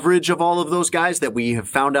the average of all of those guys that we have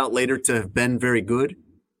found out later to have been very good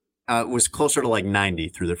was closer to like 90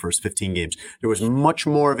 through the first 15 games. There was much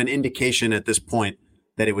more of an indication at this point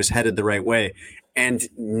that it was headed the right way. And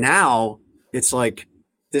now it's like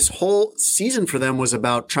this whole season for them was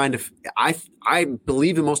about trying to I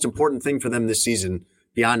believe the most important thing for them this season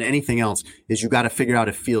beyond anything else is you got to figure out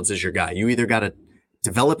if Fields is your guy. You either got to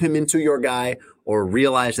develop him into your guy or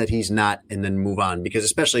realize that he's not and then move on, because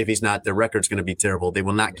especially if he's not, their record's going to be terrible. They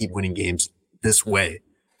will not keep winning games this way,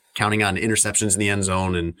 counting on interceptions in the end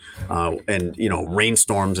zone and you know,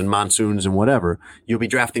 rainstorms and monsoons and whatever. You'll be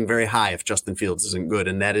drafting very high if Justin Fields isn't good,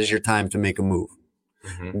 and that is your time to make a move.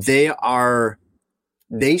 They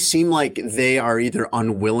seem like they are either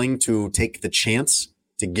unwilling to take the chance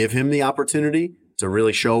to give him the opportunity to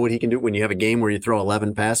really show what he can do when you have a game where you throw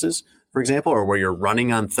 11 passes, for example, or where you're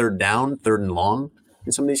running on third down, third and long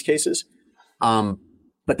in some of these cases.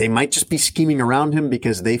 But they might just be scheming around him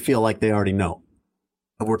because they feel like they already know.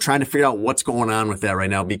 But we're trying to figure out what's going on with that right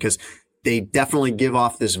now, because they definitely give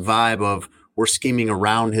off this vibe of we're scheming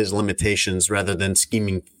around his limitations rather than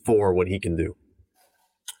scheming for what he can do.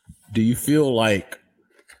 Do you feel like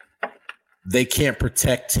they can't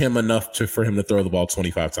protect him enough for him to throw the ball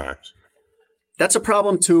 25 times? That's a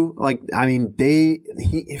problem too. Like, I mean,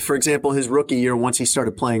 for example, his rookie year, once he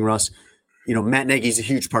started playing, Russ, you know, Matt Nagy's a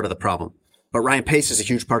huge part of the problem, but Ryan Pace is a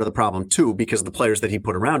huge part of the problem too, because of the players that he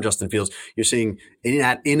put around Justin Fields. You're seeing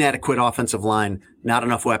inadequate offensive line, not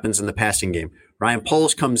enough weapons in the passing game. Ryan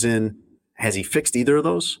Poles comes in. Has he fixed either of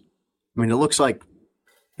those? I mean, it looks like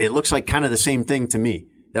kind of the same thing to me.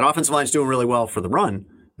 That offensive line's doing really well for the run,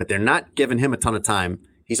 but they're not giving him a ton of time.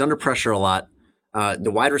 He's under pressure a lot.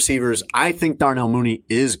 The wide receivers, I think Darnell Mooney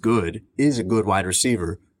is a good wide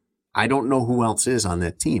receiver. I don't know who else is on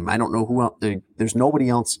that team. I don't know who else. There's nobody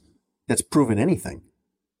else that's proven anything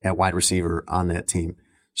at wide receiver on that team.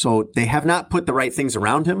 So they have not put the right things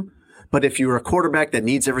around him. But if you're a quarterback that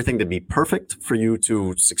needs everything to be perfect for you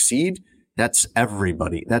to succeed, that's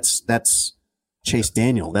everybody. That's Chase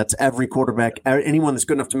Daniel. That's every quarterback. Anyone that's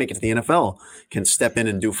good enough to make it to the NFL can step in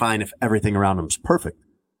and do fine if everything around them is perfect.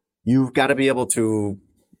 You've got to be able to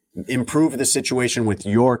improve the situation with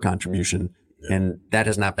your contribution, and that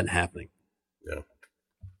has not been happening. Yeah.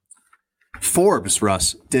 Forbes,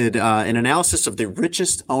 Russ, did an analysis of the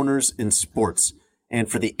richest owners in sports, and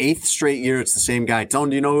for the 8th straight year, it's the same guy.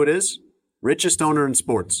 Tone, do you know who it is? Richest owner in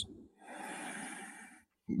sports.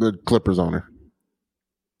 The Clippers owner.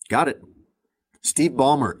 Got it. Steve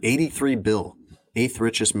Ballmer, $83 billion, 8th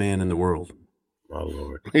richest man in the world. My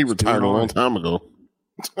Lord. He retired a long time ago.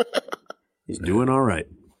 He's doing all right.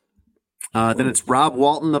 Then it's Rob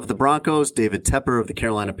Walton of the Broncos, David Tepper of the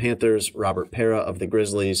Carolina Panthers, Robert Pera of the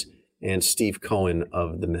Grizzlies, and Steve Cohen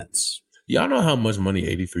of the Mets. Y'all know how much money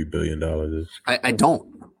 $83 billion is? I don't.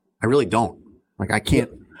 I really don't. Like, I can't.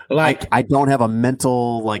 Like, I don't have a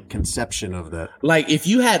mental like conception of that. Like, if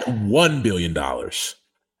you had $1 billion,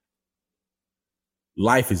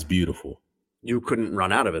 life is beautiful. You couldn't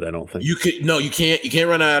run out of it, I don't think. You could no, you can't. You can't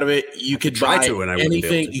run out of it. You could buy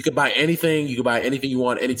anything. You could buy anything. You could buy anything you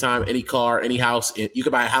want, anytime, any car, any house. You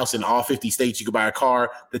could buy a house in all 50 states. You could buy a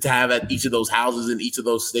car to have at each of those houses in each of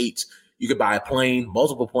those states. You could buy a plane,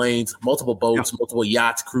 multiple planes, multiple boats, multiple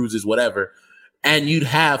yachts, cruises, whatever, and you'd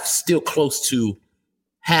have still close to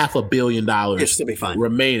 $500 million still be fine.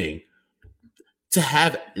 remaining. To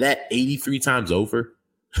have that 83 times over,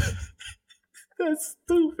 that's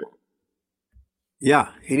stupid. Yeah,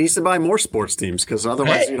 he needs to buy more sports teams because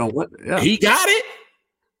otherwise, you know what? Yeah. He got it.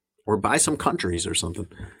 Or buy some countries or something.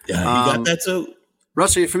 Yeah, you got that too.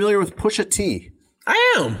 Russ, are you familiar with Pusha T?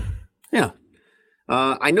 I am. Yeah.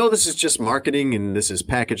 I know this is just marketing and this is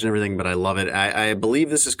packaged and everything, but I love it. I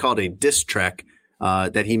believe this is called a diss track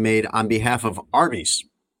that he made on behalf of Arby's.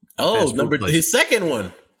 Oh, his second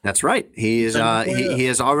one. That's right. He is. He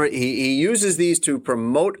has already. He uses these to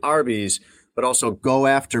promote Arby's, but also go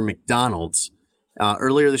after McDonald's.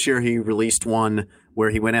 Earlier this year, he released one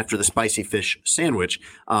where he went after the spicy fish sandwich.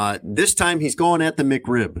 This time, he's going at the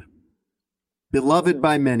McRib. Beloved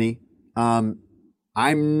by many. I'm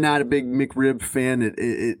not a big McRib fan.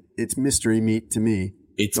 It's mystery meat to me.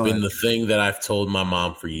 It's been the thing that I've told my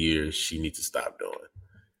mom for years she needs to stop doing.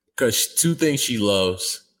 Because two things she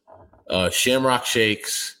loves, Shamrock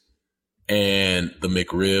Shakes and the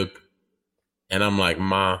McRib. And I'm like,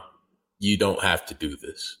 Ma, you don't have to do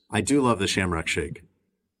this. I do love the Shamrock Shake.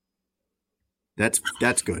 That's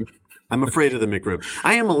good. I'm afraid of the McRib.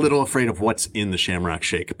 I am a little afraid of what's in the Shamrock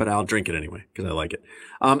Shake, but I'll drink it anyway because I like it.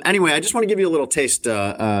 Anyway, I just want to give you a little taste.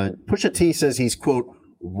 Pusha T says he's, quote,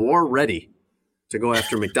 war ready to go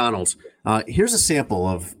after McDonald's. Here's a sample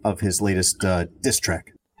of his latest diss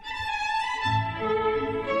track.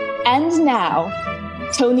 And now,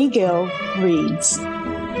 Tony Gill reads.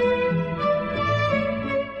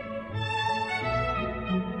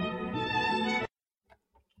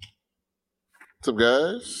 What's up,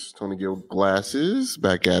 guys? Tony Gill Glasses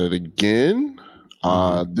back at it again.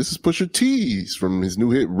 This is Pusha T's from his new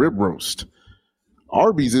hit Rib Roast.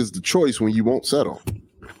 Arby's is the choice when you won't settle.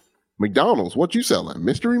 McDonald's, what you selling?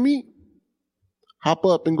 Mystery meat? Hop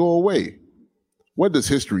up and go away. What does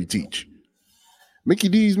history teach? Mickey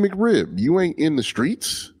D's McRib, you ain't in the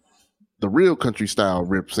streets. The real country style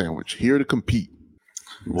rib sandwich, here to compete.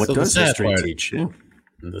 What does history teach? Yeah.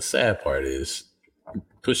 The sad part is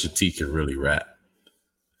Pusha T can really rap.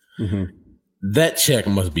 Mm-hmm. That check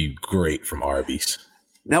must be great from Arby's.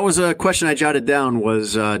 That was a question I jotted down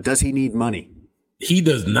was, does he need money? He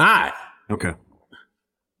does not. Okay.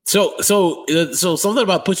 So something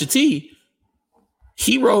about Pusha T,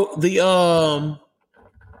 he wrote the,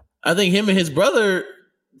 I think him and his brother,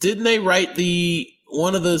 didn't they write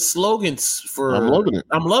one of the slogans for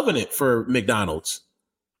I'm loving it for McDonald's.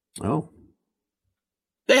 Oh.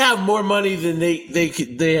 They have more money than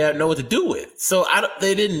they know what to do with. So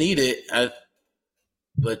they didn't need it.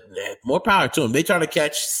 But more power to them. They trying to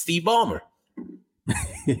catch Steve Ballmer.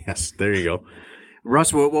 Yes, there you go.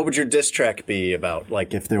 Russ, what would your diss track be about?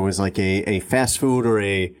 Like if there was like a fast food or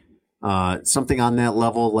a something on that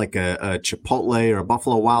level, like a Chipotle or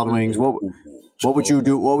Buffalo Wild Wings. What would you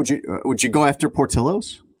do? Would you go after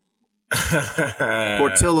Portillo's?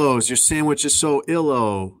 Portillo's, your sandwich is so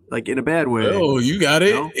illo, like in a bad way. Oh, you got it.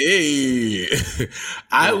 You know? Hey,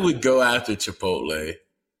 I would go after Chipotle.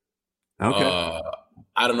 Okay.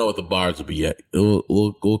 I don't know what the bars will be yet.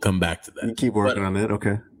 We'll come back to that. You keep working on that.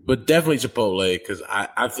 Okay. But definitely Chipotle because I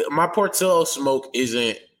my Portillo smoke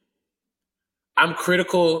isn't. I'm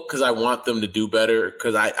critical because I want them to do better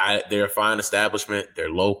because they're a fine establishment. They're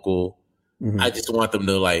local. Mm-hmm. I just want them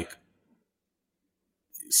to like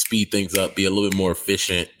speed things up, be a little bit more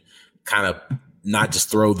efficient, kind of not just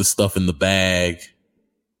throw the stuff in the bag.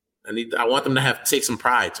 I want them to take some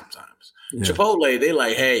pride sometimes. Yeah. Chipotle, they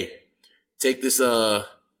like, hey, take this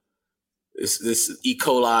this E.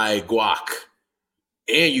 coli guac,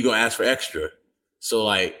 and you gonna ask for extra. So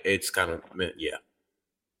like, it's kind of yeah.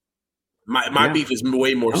 My beef is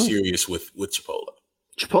way more serious with Chipotle.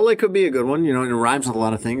 Chipotle could be a good one. You know, it rhymes with a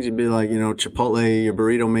lot of things. You'd be like, you know, Chipotle, your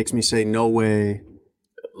burrito makes me say no way.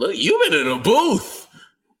 Look, you've been in a booth.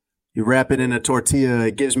 You wrap it in a tortilla,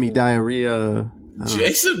 it gives me diarrhea.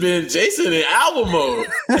 Jason in album mode.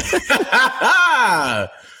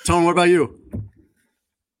 Tone, what about you?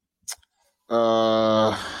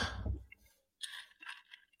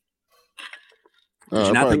 Did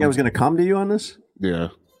you not think I was going to come to you on this? Yeah.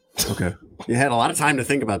 Okay. You had a lot of time to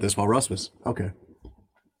think about this while Russ was. Okay.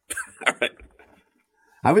 All right.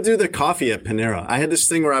 I would do the coffee at Panera. I had this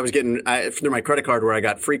thing where I was getting, through my credit card, where I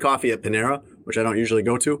got free coffee at Panera, which I don't usually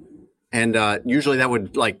go to. And usually that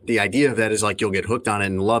would, like, the idea of that is, like, you'll get hooked on it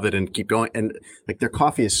and love it and keep going. And, like, their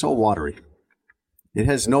coffee is so watery. It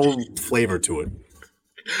has no flavor to it.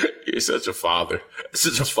 You're such a father.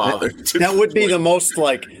 Such a father. That would be the most,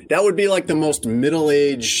 like, that would be, like, the most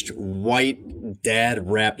middle-aged white dad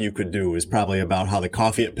rap you could do is probably about how the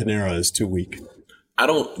coffee at Panera is too weak. I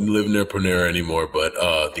don't live near Panera anymore, but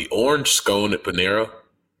the orange scone at Panera,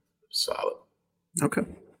 solid. Okay.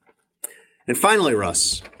 And finally,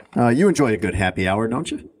 Russ, you enjoy a good happy hour, don't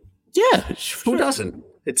you? Yeah. Sure. Who doesn't?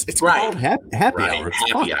 It's right. called happy hour. It's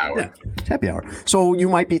happy fun. hour. Yeah, it's happy hour. So you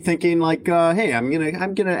might be thinking like, hey,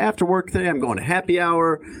 I'm gonna after work today, I'm going to happy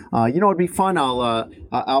hour. You know, it'd be fun.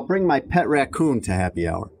 I'll bring my pet raccoon to happy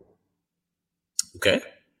hour. Okay.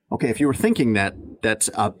 Okay. If you were thinking that, that's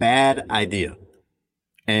a bad idea.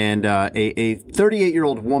 And a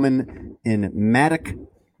 38-year-old woman in Maddock,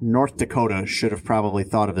 North Dakota, should have probably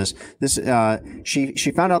thought of this.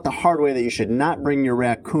 She found out the hard way that you should not bring your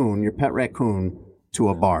raccoon, your pet raccoon, to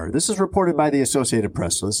a bar. This is reported by the Associated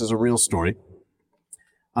Press, so this is a real story.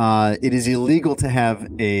 It is illegal to have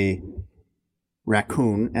a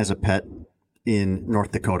raccoon as a pet in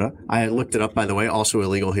North Dakota. I looked it up, by the way, also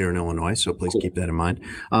illegal here in Illinois, so please keep that in mind.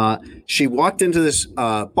 She walked into this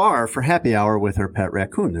bar for happy hour with her pet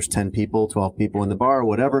raccoon. There's 10 people, 12 people in the bar,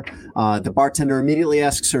 whatever. The bartender immediately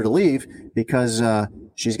asks her to leave because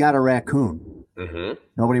she's got a raccoon. Mm-hmm.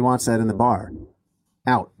 Nobody wants that in the bar.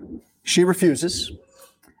 Out. She refuses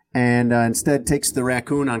and instead takes the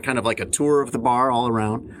raccoon on kind of like a tour of the bar all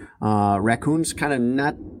around. Raccoon's kind of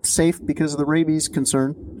not safe because of the rabies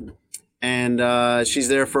concern. And she's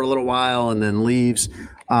there for a little while and then leaves.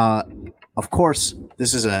 Of course,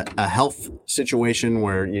 this is a health situation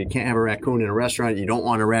where you can't have a raccoon in a restaurant. You don't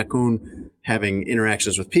want a raccoon having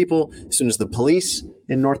interactions with people. As soon as the police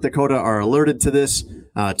in North Dakota are alerted to this,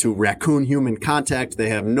 to raccoon-human contact, they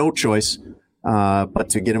have no choice but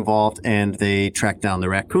to get involved, and they tracked down the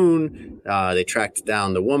raccoon. They tracked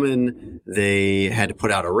down the woman. They had to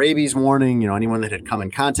put out a rabies warning. Anyone that had come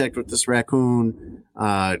in contact with this raccoon,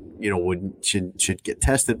 should get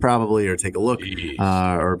tested probably, or take a look,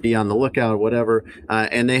 or be on the lookout, or whatever.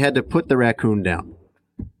 And they had to put the raccoon down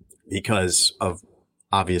because of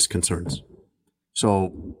obvious concerns.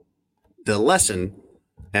 So the lesson,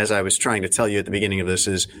 as I was trying to tell you at the beginning of this,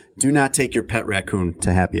 is do not take your pet raccoon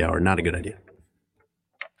to happy hour. Not a good idea.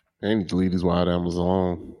 They need to leave these wild animals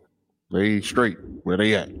alone. They straight. Where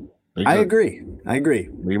they at? I agree.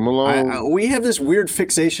 Leave them alone. We have this weird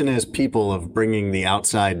fixation as people of bringing the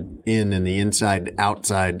outside in and the inside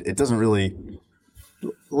outside. It doesn't really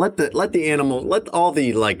let the animal, let all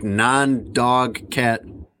the like non-dog, cat,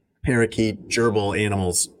 parakeet, gerbil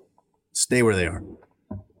animals stay where they are.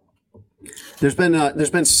 There's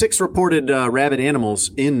been 6 reported rabid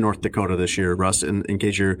animals in North Dakota this year, Russ, in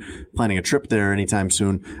case you're planning a trip there anytime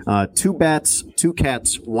soon. 2 bats, 2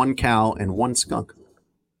 cats, 1 cow, and 1 skunk.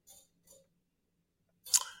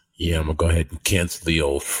 Yeah, I'm going to go ahead and cancel the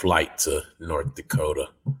old flight to North Dakota.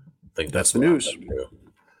 I think that's the news.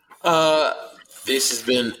 This has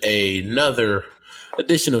been another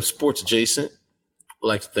edition of Sports Adjacent. I'd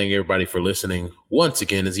like to thank everybody for listening once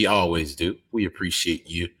again, as you always do. We appreciate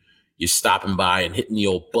you stopping by and hitting the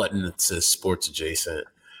old button that says Sports Adjacent.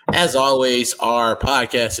 As always, our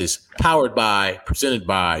podcast is powered by, presented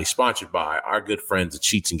by, sponsored by our good friends at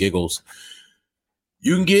Sheets and Giggles.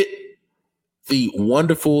 You can get the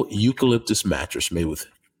wonderful eucalyptus mattress made with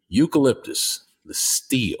eucalyptus, the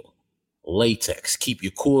steel, latex, keep you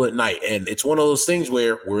cool at night. And it's one of those things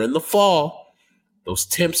where we're in the fall, those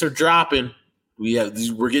temps are dropping. We're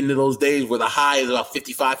getting to those days where the high is about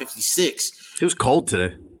 55, 56. It was cold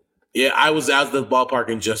today. Yeah, I was out at the ballpark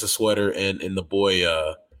in just a sweater, and the boy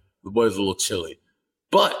was a little chilly.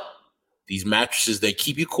 But these mattresses, they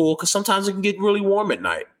keep you cool because sometimes it can get really warm at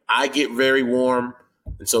night. I get very warm,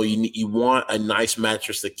 and so you want a nice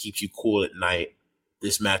mattress that keeps you cool at night.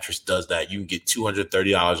 This mattress does that. You can get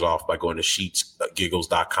 $230 off by going to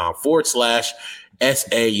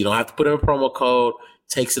sheetsgiggles.com/SA. You don't have to put in a promo code.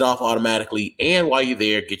 Takes it off automatically. And while you're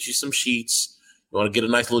there, get you some sheets. You want to get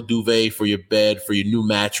a nice little duvet for your bed, for your new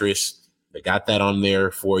mattress. They got that on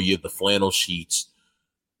there for you, the flannel sheets.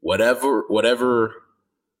 Whatever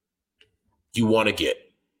you want to get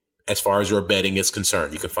as far as your bedding is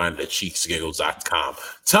concerned, you can find it at sheetsgiggles.com.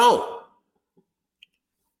 Tone!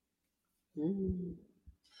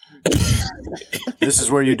 This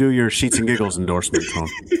is where you do your Sheets and Giggles endorsement, Tone.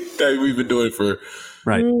 That we've been doing for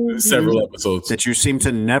several episodes that you seem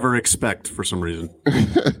to never expect for some reason.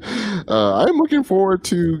 I'm looking forward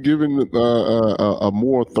to giving a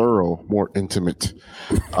more thorough, more intimate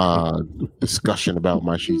discussion about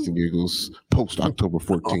my Sheets and Giggles post October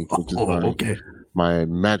 14th, which is my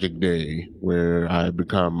magic day where I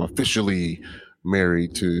become officially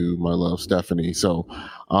married to my love Stephanie. So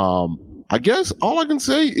I guess all I can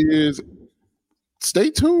say is stay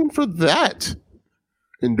tuned for that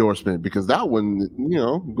endorsement, because that one,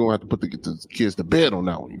 you're gonna have to put the kids to bed on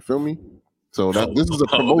that one. You feel me? So this is a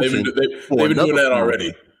promotion. They've been doing that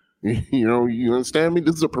already. You understand me?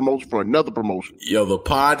 This is a promotion for another promotion. Yo, the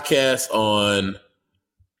podcast on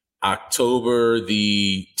October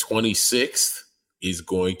the 26th is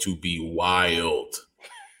going to be wild.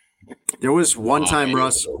 There was one time,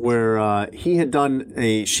 Russ, where he had done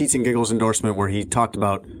a Sheets and Giggles endorsement where he talked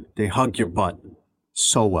about they hug your butt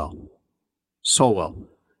so well.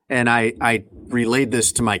 And I relayed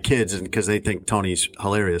this to my kids because they think Tony's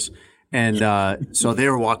hilarious. And so they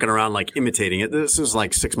were walking around like imitating it. This was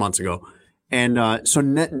like 6 months ago. And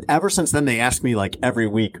ever since then, they ask me like every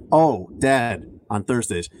week, "Oh, Dad," on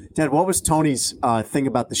Thursdays, "Dad, what was Tony's thing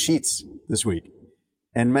about the sheets this week?"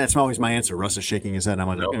 And that's always my answer. Russ is shaking his head. I'm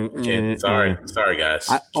like, nope, sorry, guys.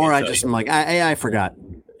 I'm like, I forgot.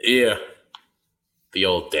 Yeah. The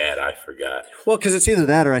old dad, I forgot. Well, because it's either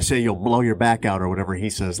that or I say you'll blow your back out or whatever he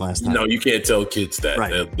says last time. No, you can't tell kids that.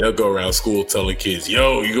 Right. They'll go around school telling kids,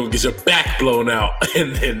 yo, you're going to get your back blown out.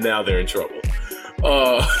 And then now they're in trouble.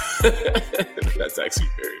 That's actually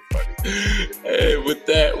very funny. And with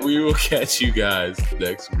that, we will catch you guys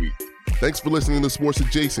next week. Thanks for listening to Sports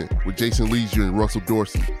Adjacent with Jason Leisure and Russell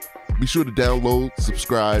Dorsey. Be sure to download,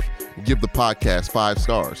 subscribe, and give the podcast 5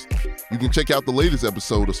 stars. You can check out the latest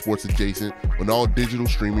episode of Sports Adjacent on all digital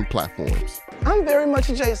streaming platforms. I'm very much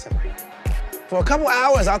adjacent. For a couple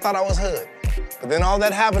hours, I thought I was hood. But then all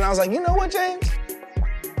that happened, I was like, you know what, James?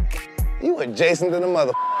 You adjacent to the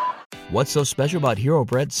mother. What's so special about Hero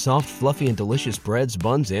Bread's soft, fluffy, and delicious breads,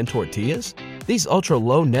 buns, and tortillas? These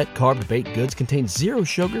ultra-low net-carb baked goods contain 0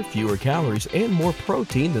 sugar, fewer calories, and more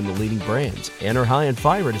protein than the leading brands, and are high in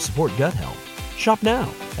fiber to support gut health. Shop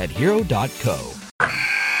now at Hero.co.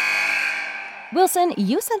 Wilson,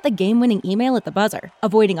 you sent the game-winning email at the buzzer,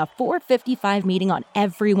 avoiding a 4:55 meeting on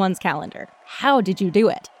everyone's calendar. How did you do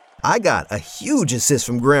it? I got a huge assist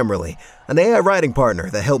from Grammarly, an AI writing partner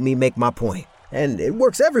that helped me make my point. And it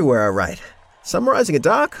works everywhere I write. Summarizing a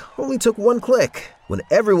doc only took 1 click. When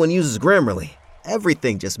everyone uses Grammarly,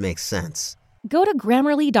 everything just makes sense. Go to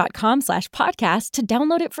Grammarly.com/podcast to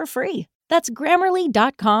download it for free. That's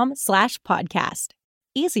Grammarly.com/podcast.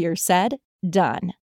 Easier said, done.